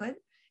what I could,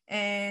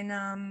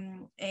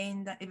 and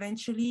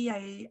eventually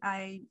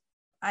I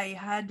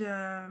had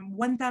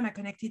one time I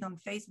connected on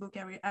Facebook.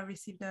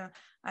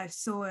 I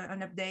saw an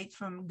update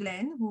from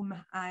Glenn, whom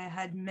I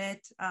had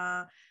met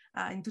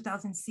in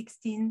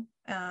 2016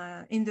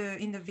 in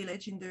the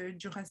village, in the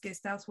Juras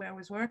Guest House where I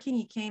was working.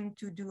 He came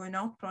to do an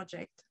art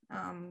project.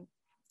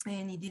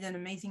 And he did an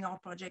amazing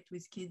art project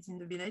with kids in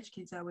the village,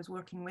 kids I was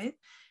working with.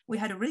 We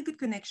had a really good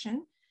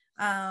connection,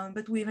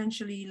 but we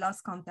eventually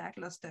lost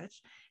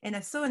touch. And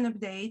I saw an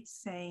update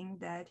saying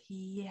that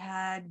he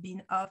had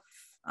been off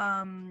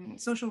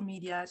social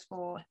media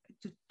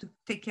to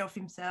take care of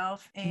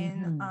himself.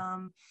 And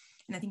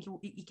I think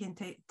he can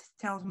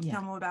tell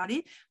more about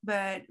it.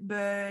 But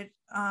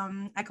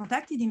I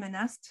contacted him and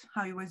asked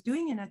how he was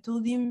doing. And I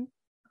told him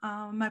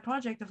my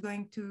project of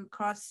going to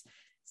cross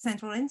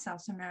Central and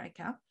South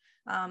America.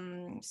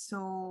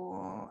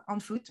 So on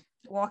foot,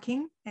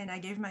 walking, and I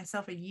gave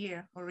myself a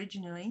year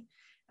originally.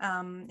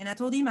 And I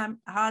told him I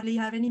hardly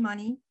have any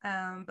money,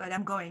 but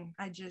I'm going.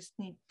 I just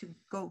need to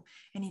go.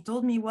 And he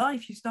told me, well,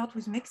 if you start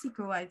with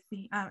Mexico, I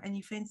think, and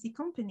you fancy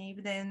company,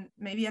 then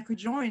maybe I could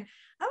join.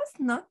 I was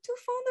not too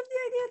fond of the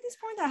idea at this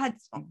point. I had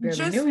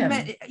just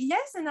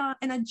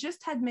and I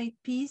just had made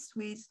peace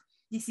with,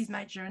 this is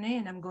my journey,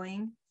 and I'm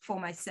going for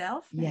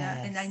myself,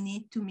 and I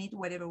need to meet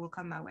whatever will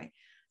come my way.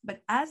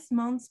 But as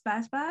months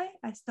passed by,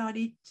 I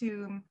started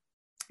to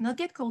not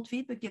get cold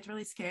feet, but get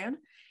really scared.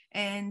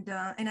 And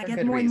I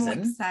get more and more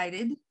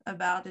excited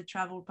about a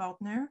travel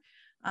partner.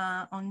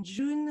 On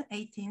June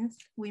 18th,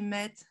 we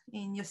met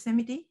in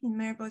Yosemite, in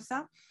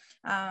Mariposa.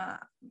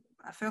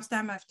 First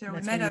time after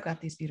we met. You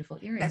got these beautiful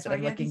earrings that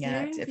I'm looking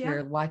at. If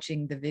you're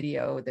watching the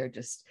video,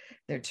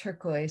 they're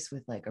turquoise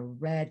with like a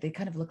red. They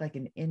kind of look like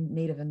an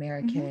Native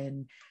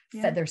American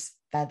feathers,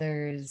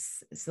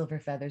 silver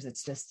feathers.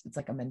 It's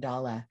like a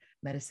mandala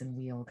medicine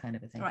wheel kind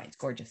of a thing. Right. It's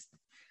gorgeous.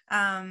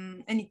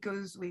 And it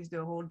goes with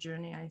the whole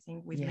journey, I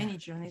think, with many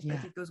journeys,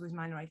 but it goes with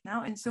mine right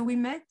now. And so we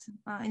met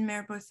in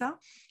Mariposa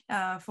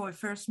for a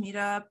first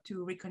meetup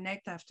to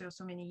reconnect after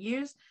so many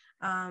years.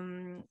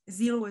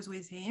 Zil was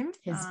with him.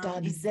 His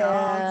dog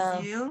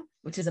Zil,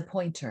 which is a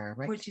pointer,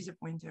 right? Which is a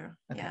pointer.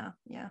 Okay.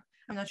 Yeah.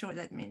 I'm not sure what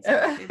that means.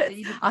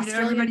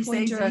 Australian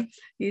pointer.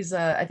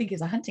 I think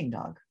he's a hunting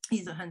dog.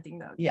 He's a hunting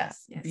dog.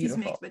 Yes. He's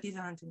mixed, but he's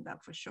a hunting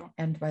dog for sure.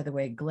 And by the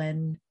way,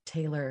 Glenn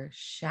Taylor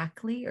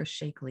Shackley or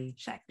Shakely?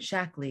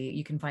 Shackley.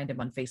 You can find him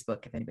on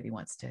Facebook if anybody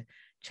wants to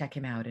check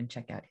him out and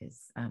check out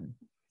his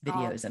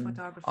videos and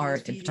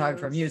art and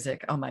photographer,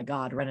 music. Oh my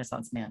God,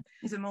 Renaissance man.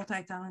 He's a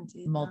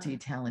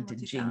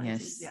multi-talented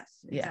genius. Yes,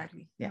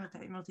 exactly. Yeah.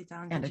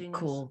 Multi-talented and a genius.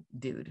 Cool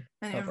dude.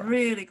 And a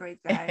really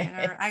great guy.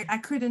 And I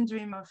couldn't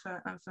dream of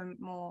a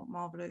more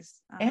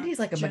marvelous. And he's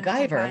like a MacGyver.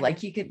 Companion. Like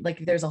he could,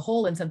 like there's a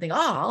hole in something.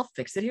 I'll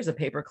fix it. Here's a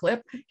paper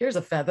clip. Here's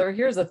a feather.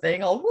 Here's a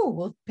thing.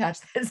 We'll patch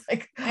this.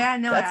 Like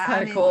that's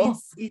kind of cool.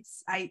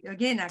 I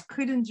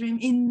couldn't dream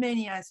in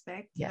many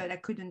aspects, but I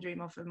couldn't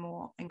dream of a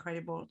more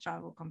incredible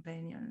travel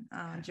companion.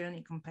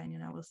 Journey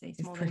companion, I will say.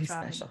 It's more than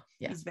traveling. Special.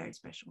 Yeah. He's very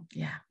special.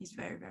 Yeah. He's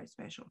very, very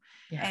special.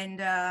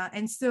 Yeah.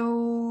 And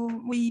so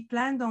we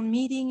planned on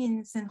meeting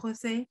in San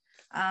Jose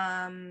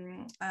about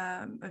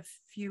 10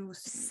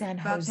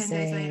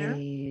 days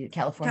later.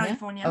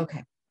 California.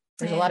 Okay.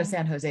 There's a lot of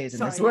San Jose's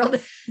in this world.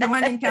 The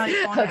one in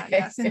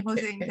California, San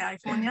Jose in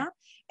California.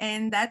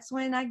 And that's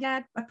when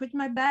I put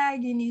my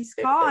bag in his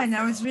car, and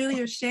I was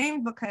really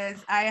ashamed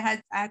because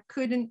I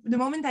couldn't, the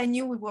moment I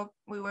knew we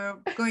were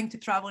going to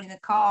travel in a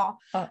car,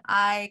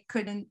 I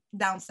couldn't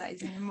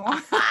downsize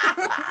anymore.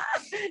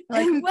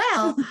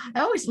 Well,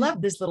 I always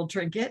loved this little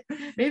trinket.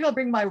 Maybe I'll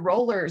bring my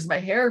rollers, my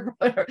hair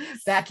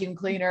vacuum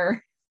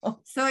cleaner.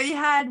 So he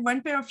had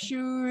one pair of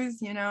shoes,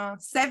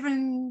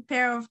 7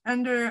 pair of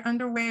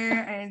underwear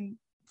and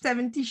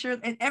 7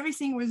 t-shirts, and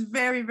everything was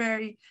very,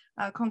 very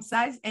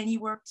concise, and he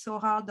worked so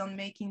hard on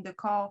making the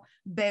call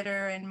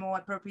better and more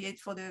appropriate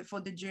for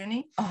the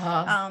journey.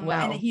 Wow.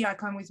 And here I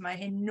come with my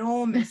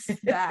enormous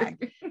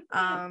bag.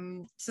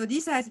 So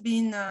this has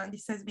been a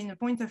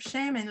point of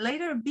shame, and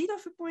later a bit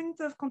of a point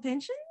of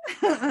contention.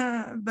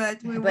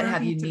 But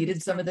have you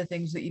needed some of the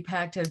things that you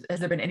packed? Has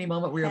there been any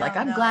moment where you're like,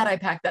 I'm glad I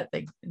packed that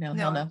thing? No,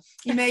 hell no.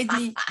 He made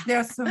me. There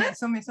are so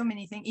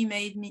many things.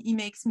 He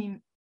makes me,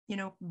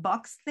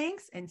 box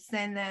things and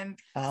send them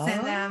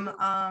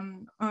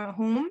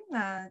home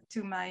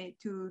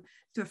to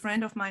a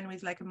friend of mine who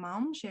is like a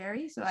mom,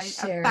 Sherry. So I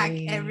pack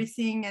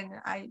everything, and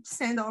I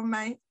send all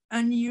my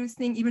unused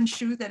thing, even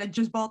shoes that I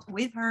just bought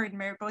with her in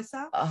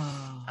Mariposa.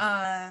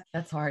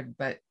 That's hard,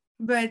 but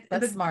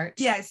that's smart.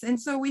 Yes. And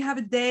so we have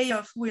a day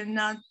of we're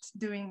not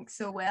doing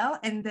so well,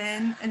 and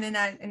then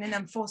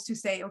I'm forced to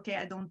say, okay,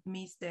 I don't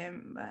miss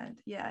them. But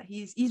yeah,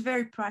 he's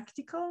very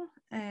practical,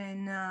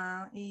 and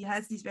he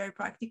has this very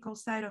practical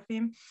side of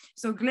him.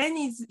 So Glenn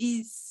is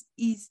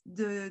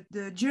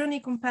the journey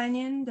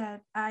companion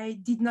that I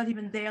did not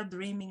even dare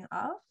dreaming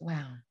of.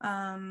 Wow.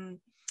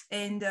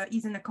 And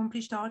he's an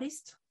accomplished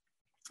artist.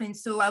 And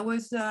so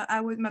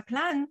my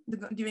plan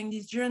during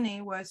this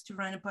journey was to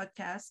run a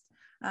podcast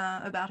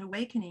about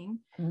awakening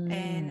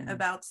and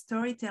about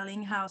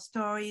storytelling, how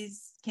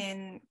stories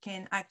can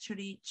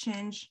actually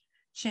change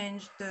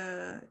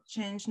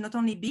not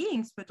only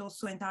beings but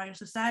also entire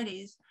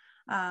societies.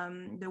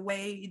 The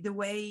way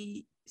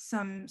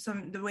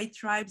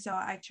tribes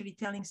are actually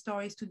telling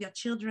stories to their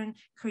children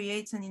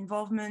creates an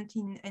involvement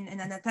in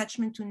and an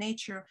attachment to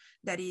nature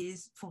that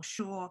is for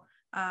sure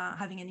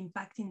having an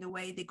impact in the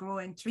way they grow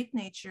and treat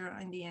nature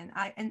in the end.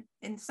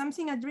 And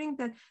something I dreamed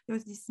that there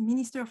was this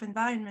minister of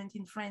environment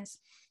in France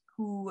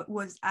who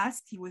was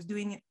asked, he was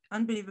doing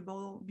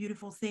unbelievable,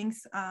 beautiful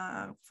things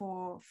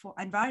for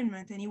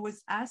environment. And he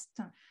was asked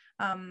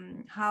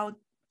how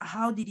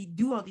did he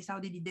do all this? How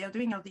did he dare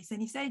doing all this?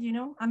 And he said,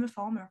 I'm a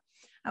farmer.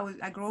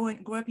 I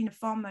grew up in a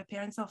farm. My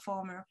parents are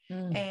farmer.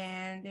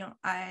 And,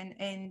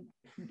 and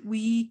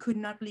we could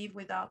not live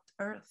without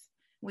earth.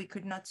 We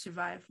could not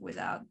survive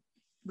without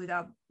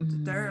the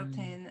dirt,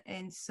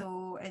 and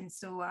so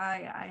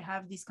I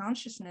have this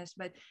consciousness,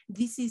 but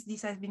this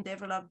has been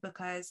developed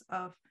because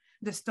of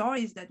the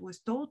stories that was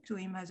told to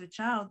him as a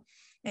child.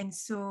 And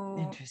so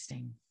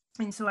interesting.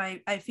 And so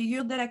I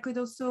figured that I could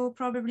also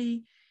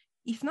probably,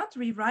 if not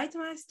rewrite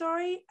my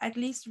story, at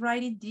least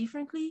write it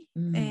differently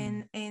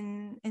and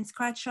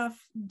scratch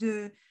off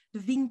the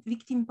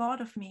victim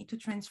part of me to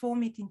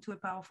transform it into a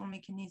powerful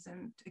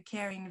mechanism, a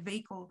caring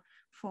vehicle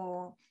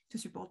to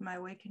support my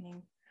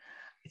awakening.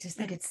 I just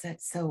think it's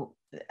that. So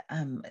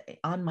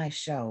on my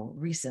show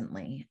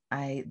recently,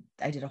 I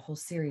did a whole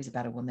series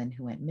about a woman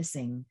who went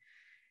missing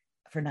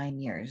for 9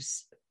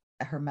 years.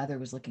 Her mother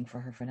was looking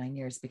for her for 9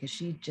 years because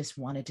she just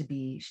wanted to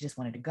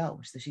go.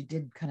 So she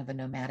did kind of a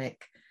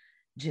nomadic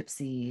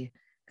gypsy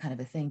kind of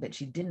a thing, but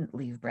she didn't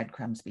leave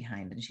breadcrumbs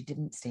behind and she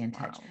didn't stay in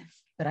touch. Wow.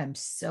 But I'm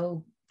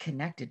so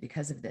connected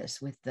because of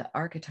this with the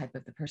archetype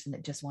of the person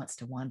that just wants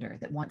to wander,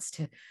 that wants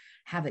to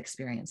have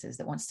experiences,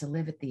 that wants to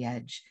live at the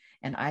edge.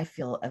 And I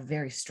feel a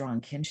very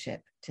strong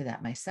kinship to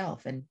that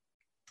myself. And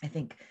I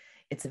think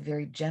it's a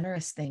very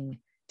generous thing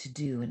to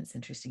do. And it's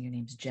interesting, your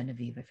name's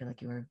Genevieve. I feel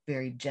like you are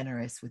very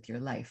generous with your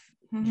life,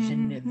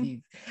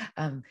 Genevieve,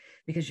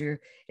 because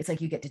it's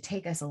like you get to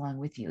take us along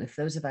with you. If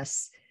those of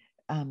us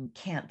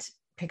can't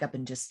pick up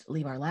and just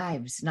leave our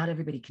lives, not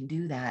everybody can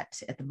do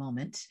that at the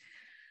moment.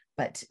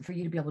 But for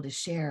you to be able to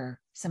share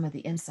some of the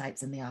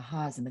insights and the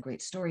ahas and the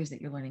great stories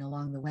that you're learning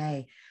along the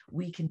way,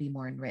 we can be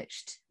more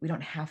enriched. We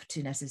don't have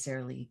to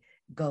necessarily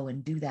go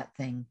and do that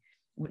thing.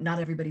 Not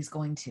everybody's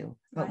going to,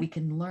 but we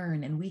can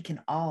learn, and we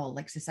can all,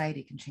 like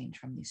society, can change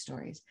from these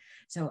stories.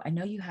 So I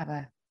know you have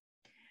a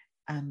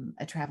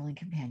traveling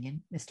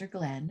companion, Mr.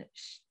 Glenn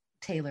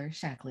Taylor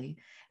Shackley.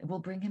 We'll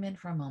bring him in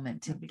for a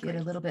moment to get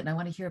a little bit. And I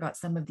want to hear about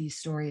some of these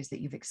stories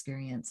that you've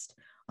experienced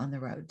on the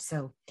road.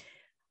 So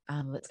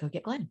let's go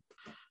get Glenn.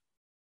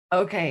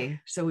 Okay,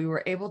 so we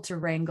were able to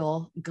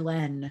wrangle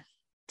Glenn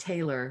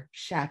Taylor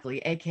Shackley,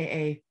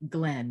 aka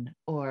Glenn,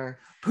 or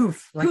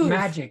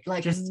magic,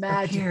 like just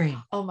magic.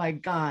 Appearing. Oh my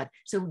God!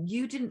 So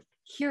you didn't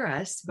hear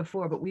us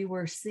before, but we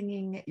were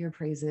singing your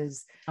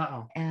praises.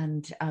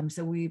 And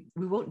so we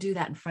won't do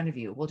that in front of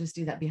you. We'll just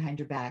do that behind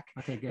your back.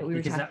 Okay, good.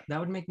 Because that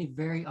would make me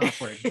very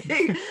awkward.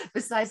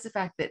 Besides the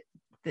fact that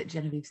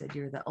Genevieve said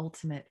you're the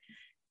ultimate.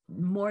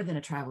 More than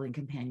a traveling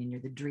companion, you're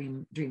the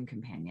dream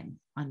companion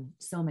on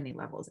so many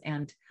levels.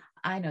 And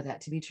I know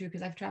that to be true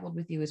because I've traveled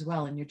with you as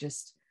well. And you're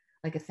just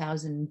like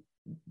 1,000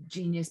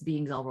 genius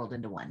beings all rolled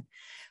into one.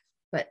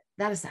 But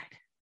that aside,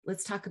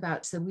 let's talk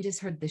about, so we just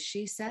heard the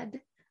she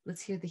said,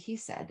 let's hear the he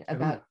said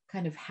about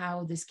kind of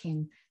how this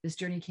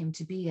journey came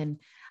to be. And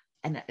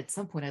at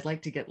some point, I'd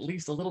like to get at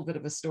least a little bit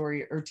of a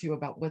story or two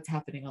about what's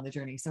happening on the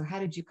journey. So how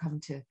did you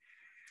come to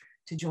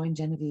join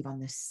Genevieve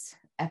on this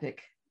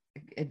epic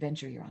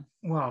adventure you're on?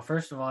 Well,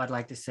 first of all, I'd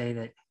like to say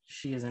that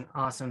she is an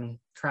awesome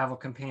travel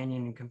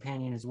companion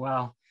as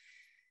well.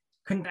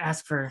 Couldn't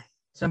ask for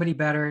somebody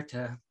better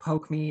to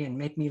poke me and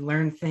make me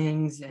learn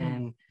things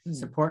and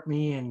support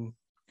me and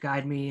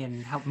guide me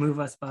and help move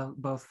us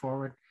both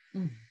forward.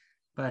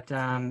 But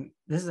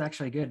this is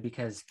actually good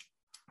because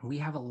we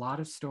have a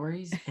lot of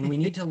stories and we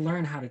need to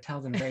learn how to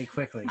tell them very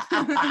quickly.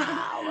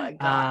 Oh my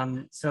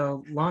God.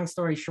 So long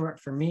story short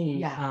for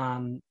me,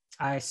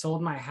 I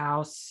sold my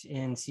house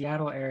in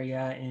Seattle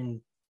area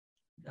in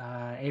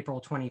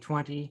April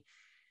 2020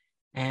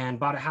 and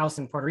bought a house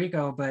in Puerto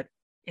Rico. But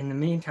in the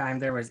meantime,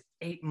 there was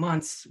 8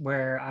 months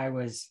where I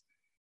was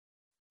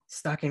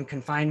stuck in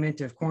confinement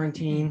of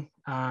quarantine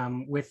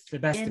with the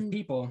best of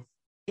people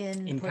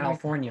in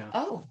California.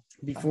 Oh,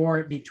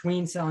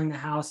 between selling the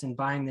house and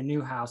buying the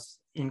new house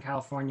in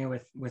California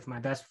with my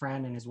best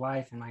friend and his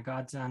wife and my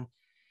godson.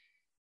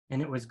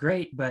 And it was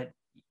great, but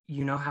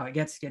you know how it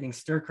gets getting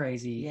stir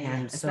crazy.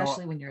 And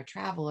especially when you're a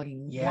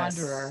traveling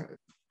wanderer.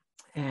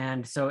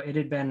 And so it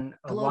had been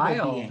a Global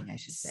while being, I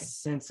should say,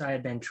 since I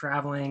had been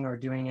traveling or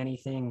doing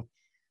anything,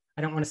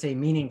 I don't want to say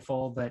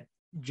meaningful, but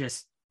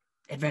just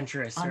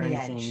adventurous on or the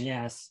anything. edge.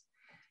 Yes.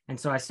 And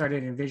so I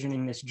started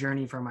envisioning this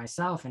journey for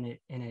myself, and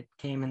it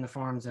came in the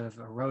forms of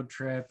a road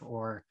trip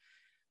or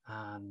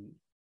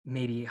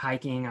maybe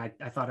hiking. I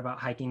thought about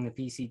hiking the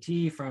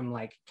PCT from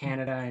like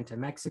Canada into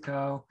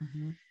Mexico.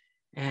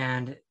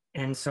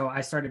 And so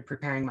I started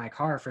preparing my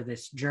car for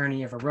this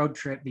journey of a road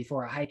trip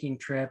before a hiking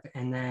trip.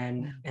 And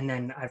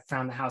then I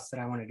found the house that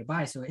I wanted to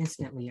buy. So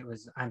instantly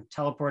I'm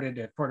teleported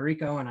to Puerto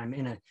Rico and I'm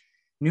in a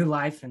new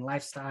life and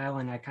lifestyle.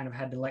 And I kind of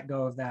had to let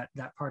go of that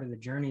part of the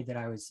journey that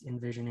I was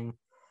envisioning.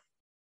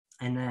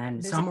 And then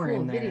there's somewhere a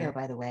cool in there, video,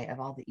 by the way, of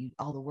all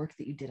the work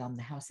that you did on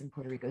the house in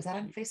Puerto Rico. Is that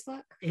on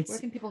Facebook? Where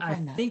can people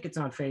find that? I think it's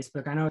on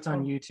Facebook. I know it's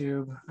on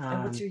YouTube.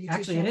 And what's your YouTube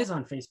actually, channel? it is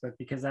on Facebook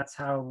because that's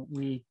how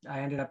I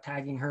ended up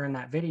tagging her in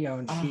that video,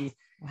 and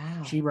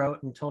wow. she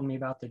wrote and told me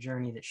about the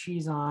journey that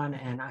she's on.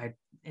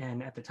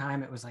 And at the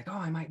time it was like, oh,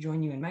 I might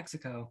join you in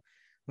Mexico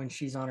when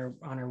she's on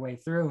her way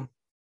through.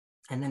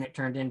 And then it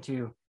turned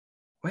into,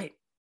 wait,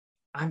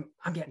 I'm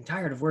getting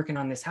tired of working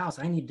on this house.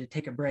 I need to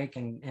take a break.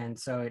 And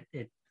so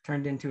it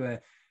turned into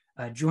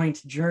a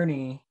joint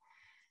journey.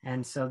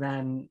 And so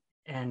then,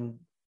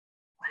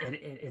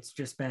 it's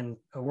just been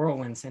a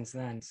whirlwind since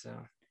then. So,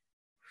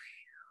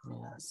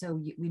 yeah. So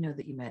we know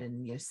that you met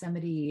in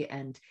Yosemite,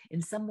 and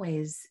in some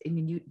ways, I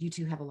mean, you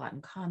two have a lot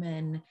in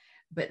common,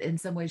 but in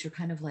some ways you're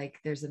kind of like,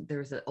 there's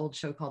an old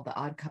show called The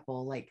Odd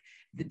Couple, like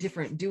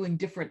doing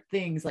different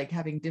things, like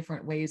having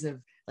different ways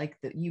of like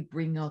that you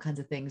bring all kinds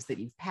of things that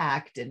you've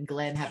packed, and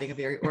Glenn having a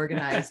very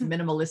organized,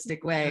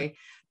 minimalistic way.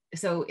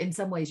 So in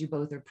some ways you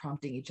both are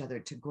prompting each other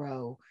to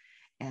grow.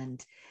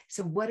 And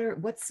so what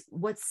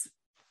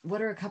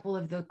are a couple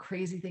of the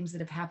crazy things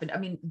that have happened? I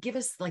mean, give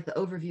us like the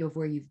overview of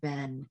where you've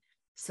been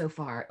so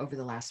far over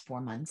the last 4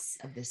 months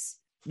of this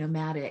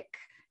nomadic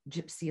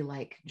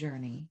gypsy-like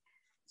journey.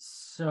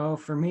 So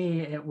for me,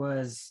 it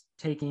was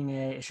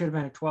it should have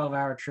been a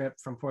 12-hour trip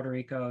from Puerto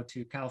Rico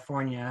to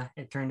California.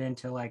 It turned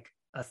into like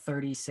a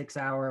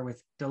 36-hour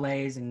with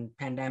delays and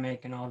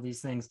pandemic and all of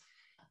these things,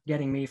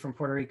 getting me from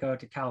Puerto Rico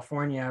to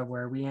California,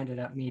 where we ended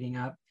up meeting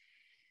up.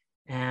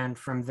 And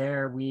from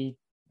there, we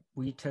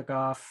took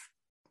off,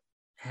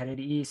 headed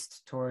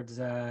east towards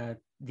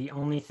the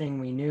only thing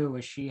we knew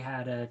was she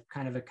had a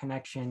kind of a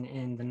connection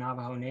in the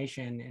Navajo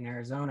Nation in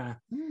Arizona.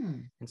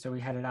 And so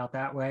we headed out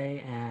that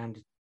way, and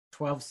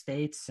 12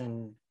 states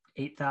and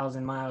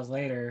 8,000 miles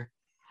later,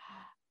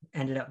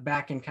 ended up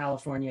back in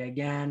California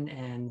again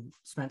and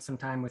spent some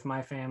time with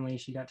my family.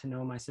 She got to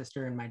know my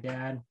sister and my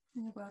dad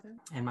and my brother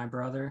and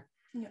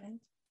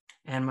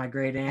my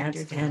great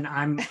aunt. And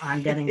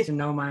I'm getting to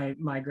know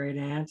my great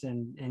aunt.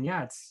 And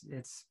yeah,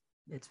 it's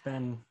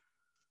been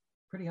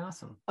pretty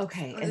awesome.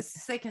 Okay. On the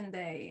second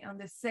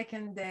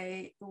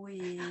day,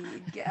 we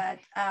got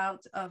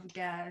out of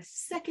gas.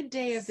 Second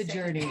day of the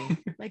journey.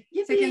 Like,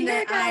 second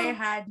day, I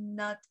had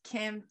not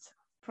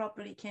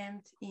properly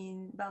camped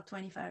in about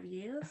 25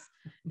 years,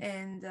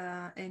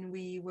 and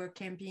we were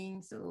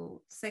camping.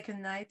 So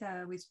second night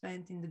we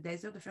spent in the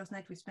desert. The first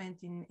night we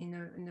spent in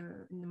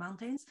the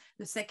mountains.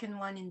 The second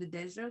one in the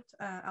desert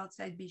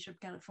outside Bishop,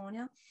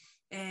 California.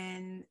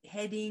 And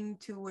heading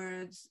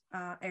towards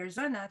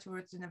Arizona,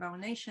 towards the Navajo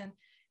Nation,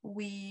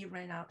 we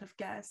ran out of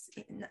gas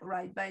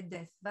right by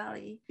Death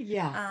Valley.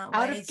 Yeah,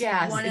 out of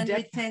gas.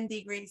 110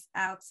 degrees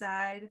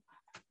outside.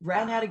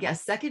 Ran out of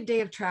gas. Second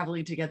day of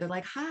traveling together.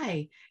 Like,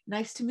 hi,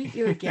 nice to meet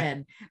you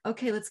again.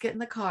 Okay, let's get in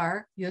the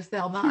car. You're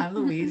Thelma, I'm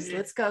Louise.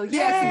 Let's go.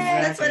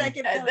 Yes, that's what I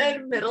can tell you. And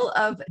then middle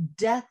of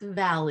Death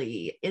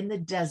Valley in the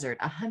desert,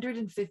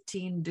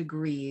 115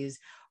 degrees,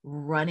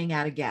 running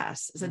out of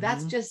gas. So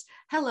that's just,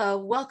 hello,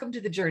 welcome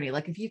to the journey.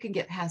 Like, if you can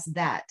get past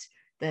that,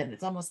 then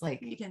it's almost like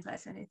you can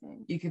pass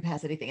anything. You can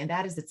pass anything. And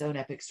that is its own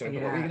epic story.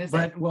 Yeah, what were you going to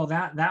say? But well,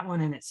 that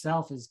one in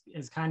itself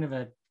is kind of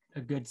a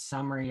good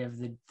summary of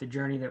the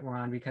journey that we're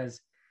on,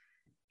 because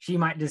she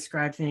might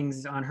describe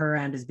things on her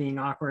end as being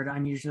awkward.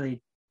 I'm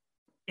usually,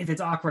 if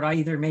it's awkward, I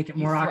either make it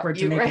more awkward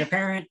to make it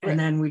apparent, and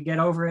then we get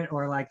over it,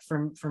 or like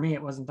for me,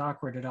 it wasn't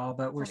awkward at all,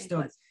 but we're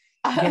still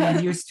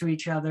getting used to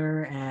each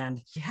other.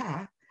 And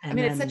I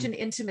mean, it's such an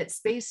intimate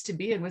space to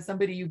be in with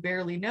somebody you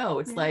barely know.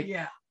 It's like,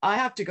 I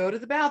have to go to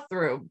the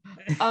bathroom.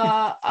 Think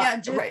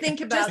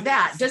about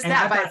just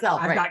that by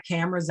itself. I've got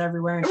cameras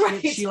everywhere.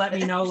 And she let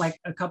me know like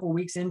a couple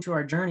weeks into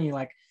our journey,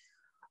 like,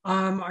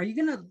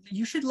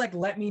 you should like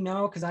let me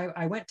know, because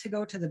I went to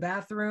go to the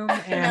bathroom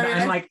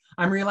and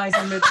I'm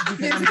realizing that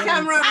because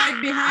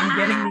I'm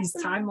getting these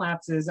time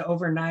lapses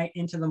overnight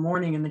into the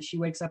morning, and then she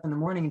wakes up in the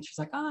morning and she's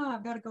like,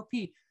 I've got to go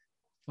pee.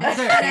 Why is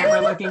there a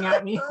camera looking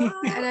at me?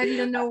 And I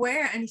didn't know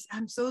where. And he said,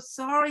 I'm so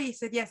sorry. He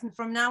said, yes. And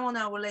from now on,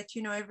 I will let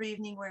you know every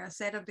evening where I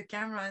set up the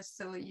cameras,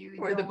 so you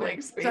know the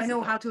blank space. So I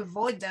know how to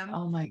avoid them.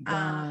 Oh my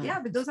God.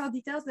 But those are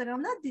details that are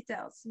not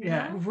details. You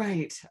know?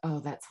 Right. Oh,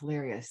 that's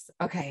hilarious.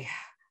 Okay.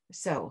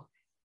 So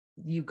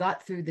you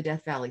got through the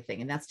Death Valley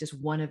thing, and that's just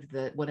one of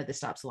the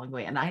stops along the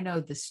way. And I know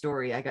the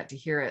story. I got to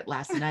hear it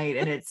last night,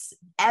 and it's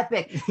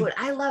epic. What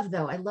I love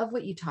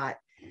what you taught,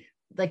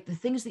 like the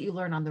things that you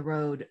learn on the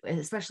road,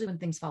 especially when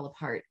things fall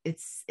apart,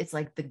 it's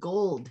like the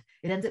gold.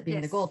 It ends up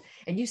being the gold.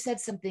 And you said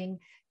something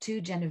to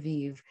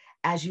Genevieve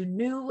as you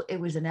knew it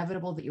was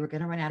inevitable that you were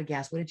going to run out of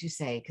gas. What did you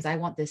say? Because I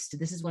want this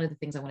is one of the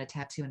things I want to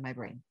tattoo in my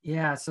brain.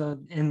 Yeah. So,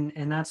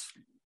 and that's,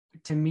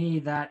 to me,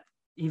 that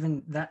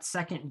even that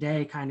second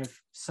day kind of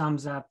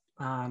sums up.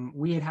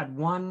 We had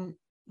one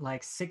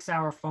like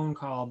 6-hour phone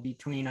call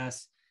between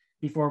us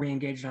before we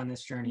engaged on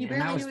this journey.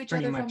 And that was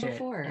pretty much it.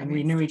 And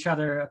we knew each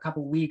other a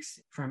couple weeks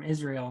from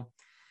Israel.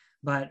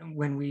 But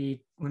when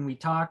we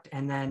talked,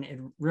 and then it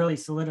really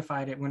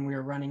solidified it when we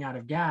were running out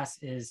of gas,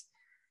 is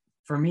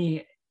for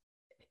me,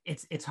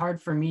 it's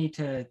hard for me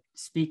to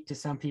speak to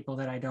some people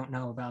that I don't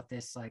know about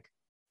this, like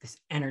this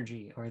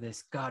energy or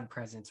this God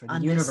presence or the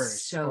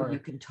universe. So you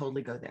can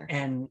totally go there.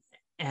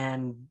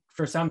 And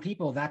for some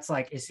people, that's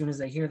like, as soon as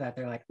they hear that,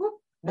 they're like, whoop,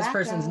 this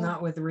person's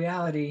not with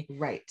reality.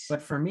 Right.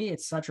 But for me,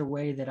 it's such a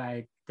way that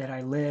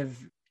I live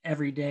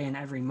every day and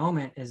every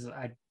moment. Is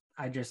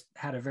I just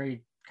had a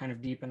very kind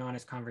of deep and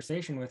honest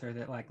conversation with her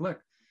that, like,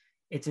 look,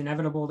 it's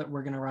inevitable that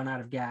we're going to run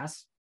out of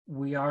gas.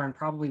 We are in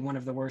probably one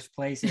of the worst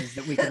places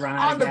that we could run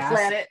out of gas. On the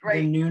planet,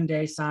 right? The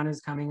noonday sun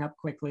is coming up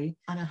quickly.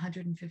 On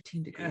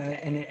 115 degrees.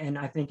 And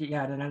I think, it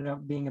ended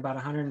up being about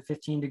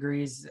 115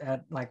 degrees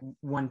at like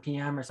 1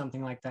 p.m. or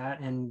something like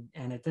that. And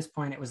at this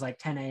point, it was like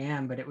 10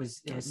 a.m., but it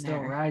was still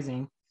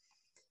rising.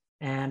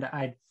 And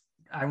I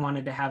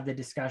wanted to have the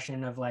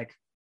discussion of like,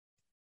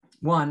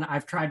 one,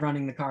 I've tried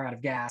running the car out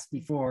of gas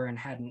before and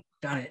hadn't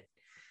done it.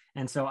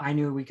 And so I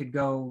knew we could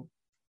go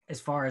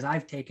as far as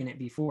I've taken it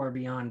before,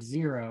 beyond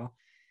zero.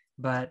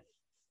 But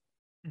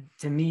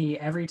to me,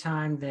 every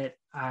time that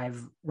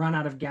I've run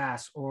out of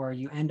gas, or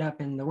you end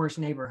up in the worst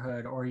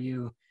neighborhood, or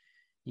you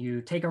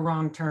take a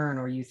wrong turn,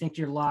 or you think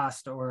you're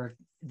lost, or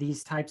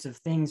these types of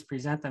things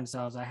present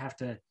themselves, I have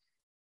to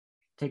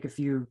take a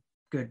few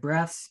good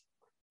breaths,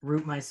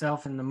 root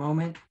myself in the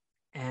moment.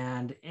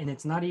 And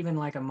it's not even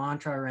like a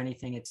mantra or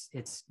anything.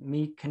 It's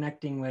me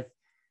connecting with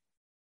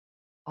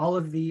all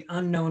of the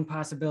unknown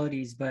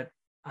possibilities, but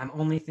I'm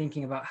only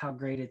thinking about how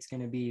great it's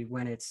going to be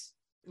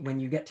when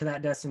you get to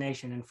that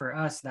destination. And for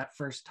us, that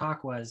first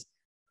talk was,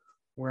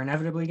 we're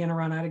inevitably going to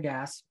run out of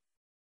gas,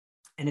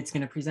 and it's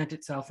going to present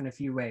itself in a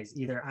few ways.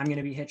 Either I'm going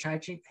to be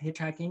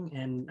hitchhiking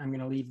and I'm going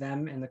to leave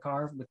them in the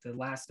car with the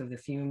last of the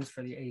fumes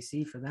for the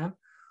AC for them,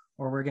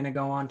 or we're going to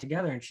go on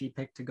together. And she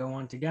picked to go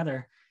on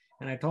together.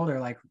 And I told her,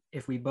 like,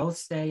 if we both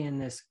stay in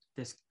this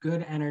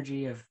good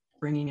energy of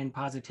bringing in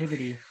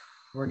positivity,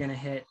 we're going to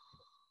hit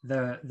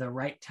the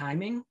right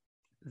timing,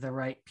 the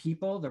right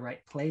people, the right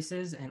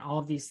places, and all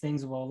of these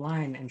things will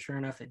align. And sure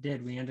enough, it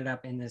did. We ended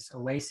up in this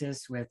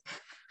oasis with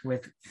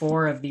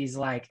 4 of these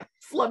like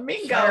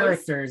flamingos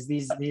characters,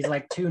 these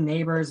like 2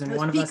 neighbors, and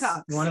one of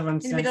them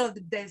in the middle of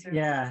the desert.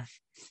 Yeah.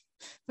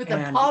 With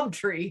a palm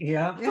tree.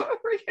 Yeah.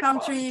 Palm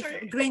tree,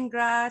 green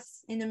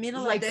grass in the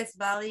middle of this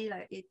valley.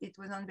 Like it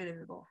was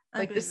unbelievable.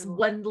 Like this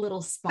one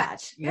little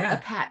spot. Yeah. A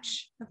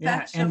patch.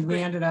 And we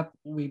ended up,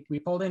 we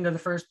pulled into the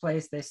first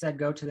place. They said,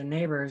 go to the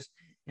neighbors.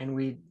 And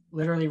we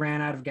literally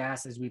ran out of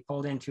gas as we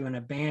pulled into an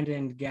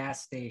abandoned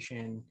gas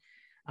station.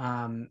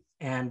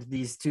 And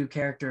these 2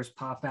 characters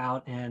pop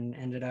out and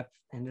ended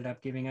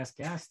up giving us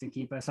gas to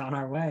keep us on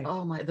our way.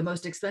 Oh my, the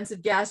most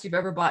expensive gas you've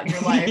ever bought in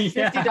your life.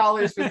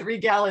 $50 for 3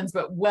 gallons,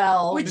 but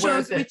we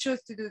chose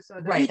to do so.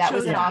 Right. That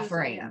was an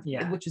offering,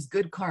 yeah. Which is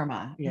good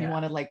karma. Yeah. You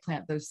want to like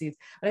plant those seeds.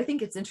 But I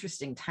think it's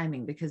interesting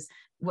timing, because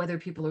whether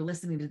people are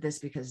listening to this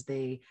because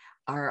they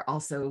are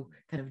also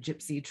kind of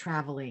gypsy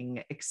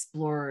traveling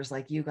explorers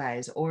like you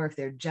guys, or if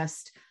they're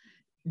just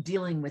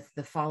dealing with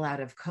the fallout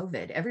of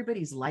COVID,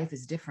 everybody's life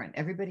is different.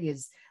 Everybody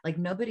is like,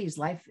 nobody's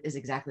life is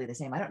exactly the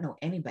same. I don't know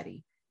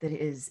anybody that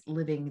is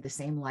living the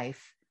same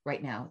life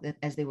right now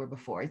as they were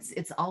before.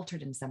 It's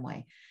altered in some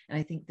way. And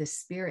I think the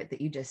spirit that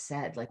you just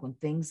said, like when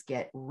things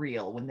get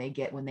real, when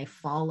they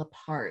fall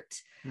apart,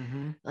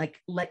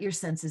 like let your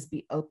senses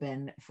be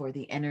open for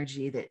the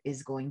energy that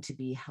is going to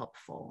be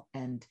helpful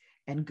and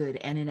good.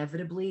 And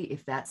inevitably,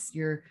 if that's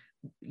your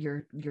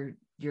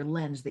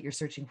lens that you're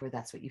searching for,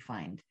 that's what you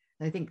find.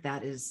 I think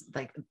that is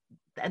like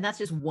and that's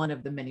just one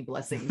of the many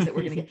blessings that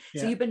we're going to get.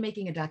 Yeah. So you've been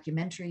making a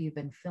documentary, you've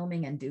been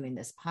filming and doing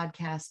this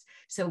podcast.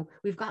 So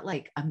we've got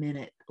like a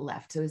minute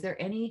left. So is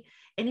there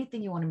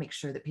anything you want to make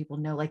sure that people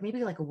know, like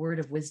maybe like a word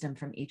of wisdom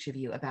from each of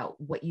you about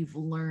what you've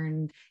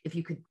learned, if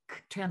you could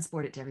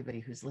transport it to everybody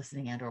who's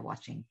listening and or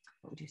watching?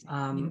 What would you say?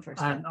 You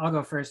first, I'll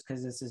go first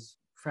because this is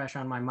fresh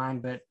on my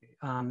mind, but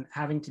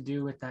having to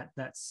do with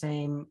that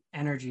same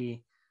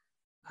energy,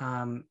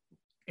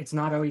 it's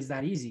not always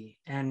that easy.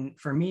 And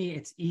for me,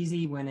 it's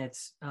easy when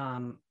it's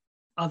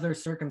other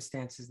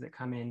circumstances that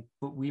come in,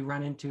 but we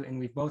run into, and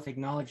we've both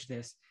acknowledged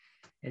this,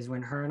 is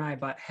when her and I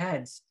butt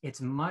heads,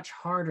 it's much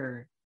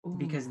harder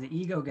because the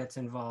ego gets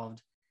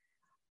involved,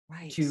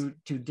 right, to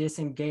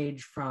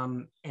disengage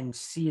from and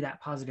see that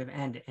positive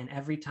end. And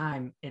every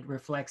time it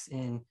reflects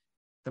in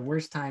the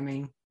worst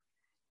timing,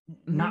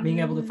 not being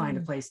able to find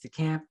a place to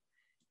camp,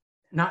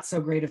 not so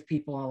great of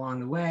people along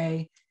the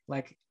way,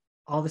 like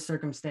all the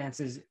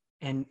circumstances.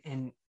 And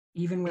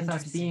even with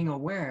us being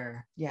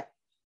aware,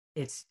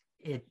 it's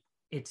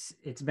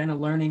been a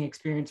learning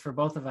experience for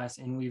both of us,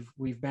 and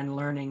we've been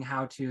learning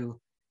how to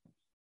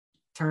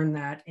turn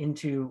that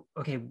into,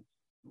 okay,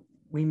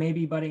 we may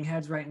be butting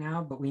heads right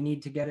now, but we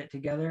need to get it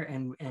together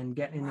and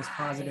get in this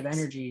positive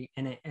energy,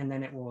 and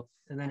then it will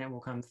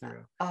come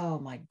through. Oh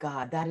my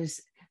God, that is,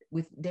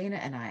 with Dana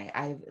and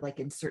I like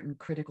in certain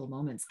critical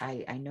moments,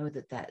 I know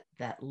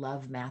that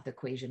love math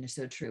equation is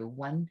so true.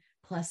 1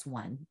 +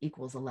 1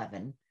 =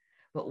 11.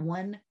 But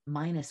 1 -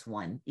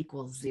 1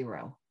 =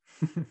 0.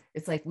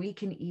 It's like we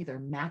can either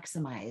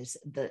maximize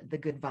the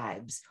good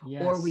vibes,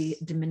 or we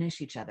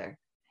diminish each other.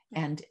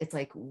 And it's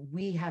like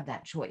we have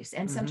that choice.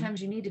 And sometimes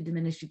you need to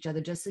diminish each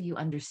other just so you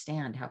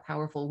understand how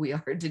powerful we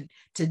are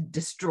to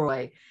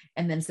destroy.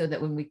 And then so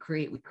that when we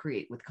create with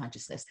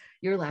consciousness.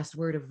 Your last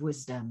word of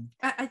wisdom.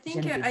 I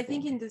think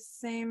in the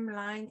same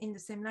line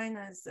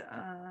as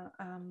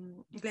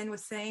Glenn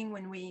was saying,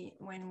 when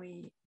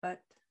we butt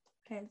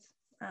heads.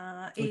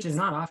 Which is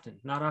not often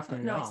at all.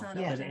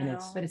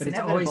 But it's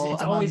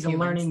always a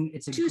learning.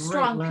 It's a two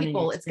strong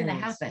people. It's going to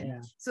happen.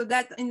 Yeah. So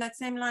that in that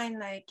same line,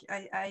 like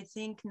I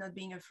think not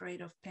being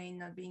afraid of pain,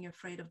 not being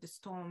afraid of the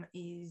storm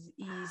is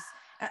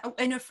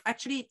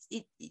actually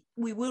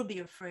we will be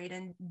afraid,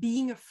 and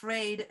being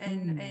afraid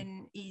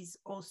and is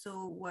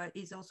also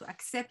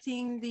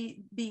accepting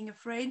the being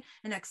afraid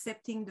and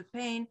accepting the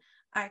pain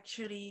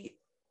actually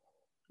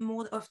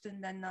more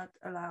often than not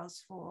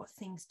allows for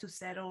things to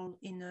settle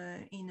in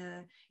a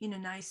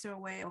nicer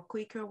way or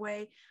quicker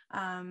way.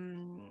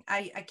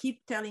 I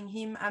keep telling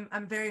him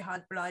I'm very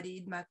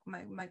hot-blooded.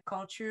 My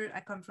culture, I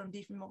come from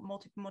different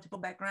multiple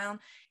background,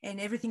 and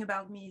everything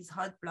about me is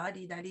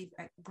hot-blooded. I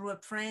grew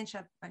up French.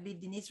 I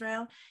lived in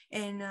Israel,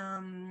 and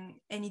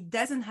it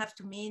doesn't have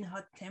to mean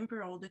hot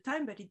temper all the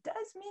time, but it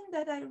does mean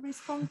that I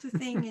respond to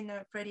things in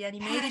a pretty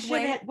animated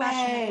passionate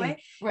way.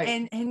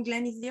 Right. And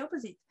Glenn is the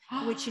opposite,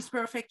 which is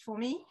perfect for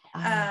me,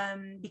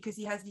 because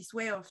he has this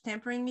way of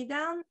tempering me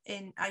down,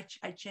 and I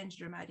changed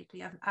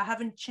dramatically. I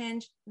haven't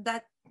changed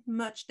that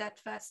much that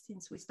fast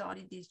since we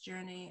started this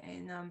journey,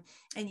 and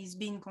he's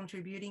been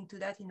contributing to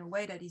that in a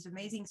way that is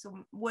amazing.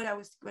 So what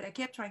I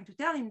kept trying to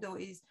tell him though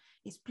is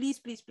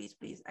please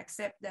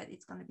accept that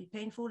it's going to be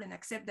painful, and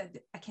accept that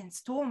I can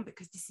storm,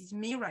 because this is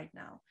me right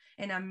now,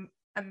 and I'm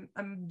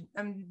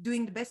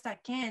doing the best I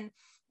can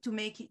to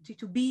make it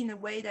to be in a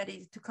way that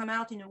is, to come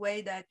out in a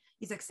way that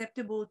is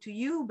acceptable to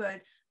you,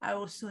 but I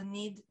also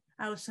need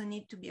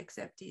to be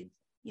accepted,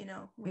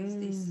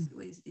 with this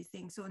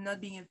thing. So not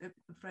being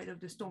afraid of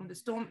the storm,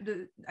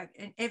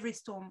 and every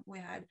storm we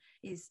had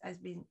has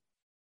been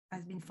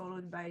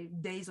followed by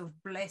days of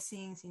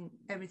blessings in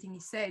everything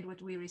he said,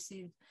 what we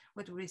received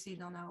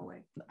on our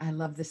way. I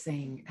love the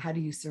saying, how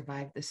do you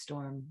survive the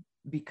storm?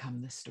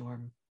 Become the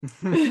storm.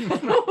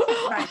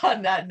 Right.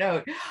 On that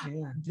note,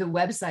 the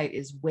website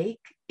is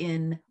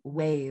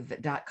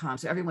wakeinwave.com.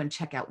 So everyone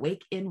check out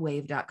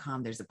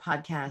wakeinwave.com. There's a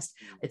podcast.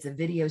 It's a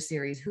video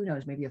series. Who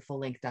knows, maybe a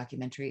full-length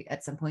documentary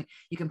at some point.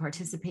 You can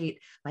participate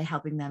by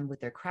helping them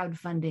with their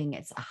crowdfunding.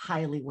 It's a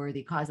highly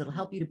worthy cause. It'll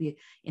help you to be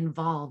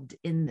involved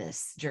in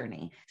this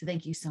journey. So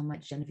thank you so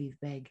much, Genevieve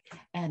Begg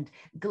and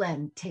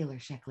Glenn Taylor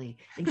Sheckley.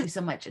 Thank you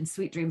so much, and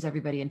sweet dreams,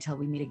 everybody. Until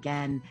we meet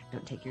again,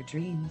 don't take your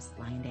dreams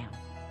lying down.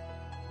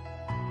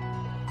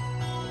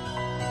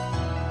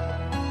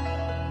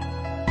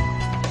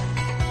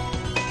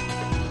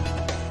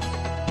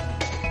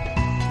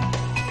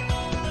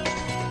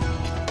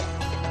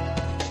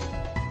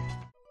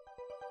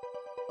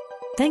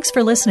 Thanks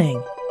for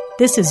listening.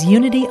 This is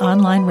Unity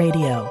Online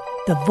Radio,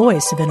 the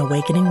voice of an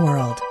awakening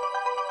world.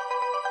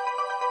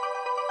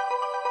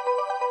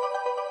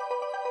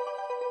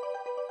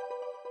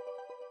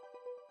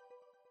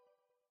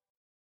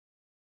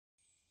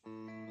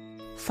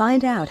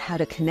 Find out how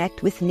to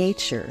connect with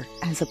nature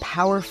as a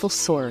powerful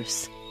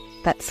source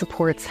that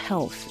supports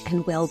health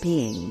and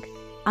well-being.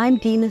 I'm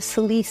Dina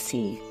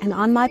Salisi, and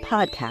on my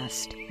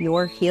podcast,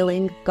 Your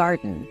Healing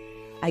Garden,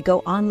 I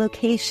go on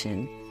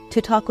location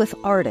to talk with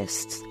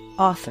artists,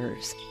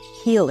 authors,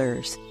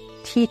 healers,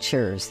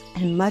 teachers,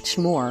 and much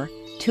more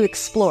to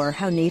explore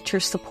how nature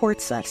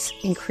supports us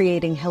in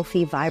creating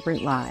healthy,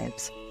 vibrant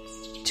lives.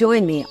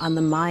 Join me on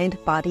the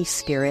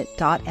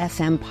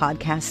mindbodyspirit.fm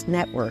podcast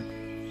network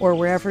or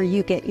wherever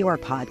you get your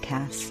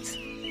podcasts.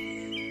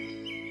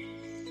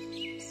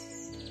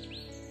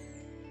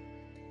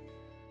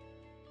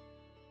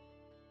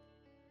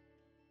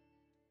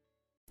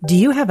 Do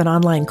you have an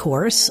online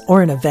course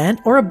or an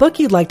event or a book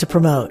you'd like to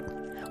promote?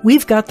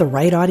 We've got the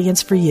right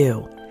audience for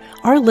you.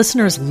 Our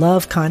listeners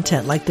love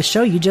content like the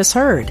show you just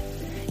heard.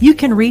 You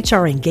can reach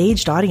our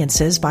engaged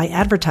audiences by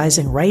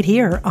advertising right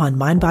here on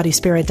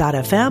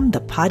mindbodyspirit.fm,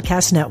 the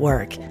podcast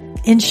network,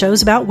 in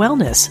shows about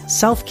wellness,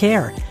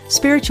 self-care,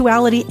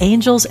 spirituality,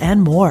 angels,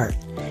 and more.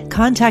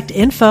 Contact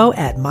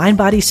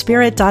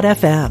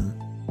info@mindbodyspirit.fm.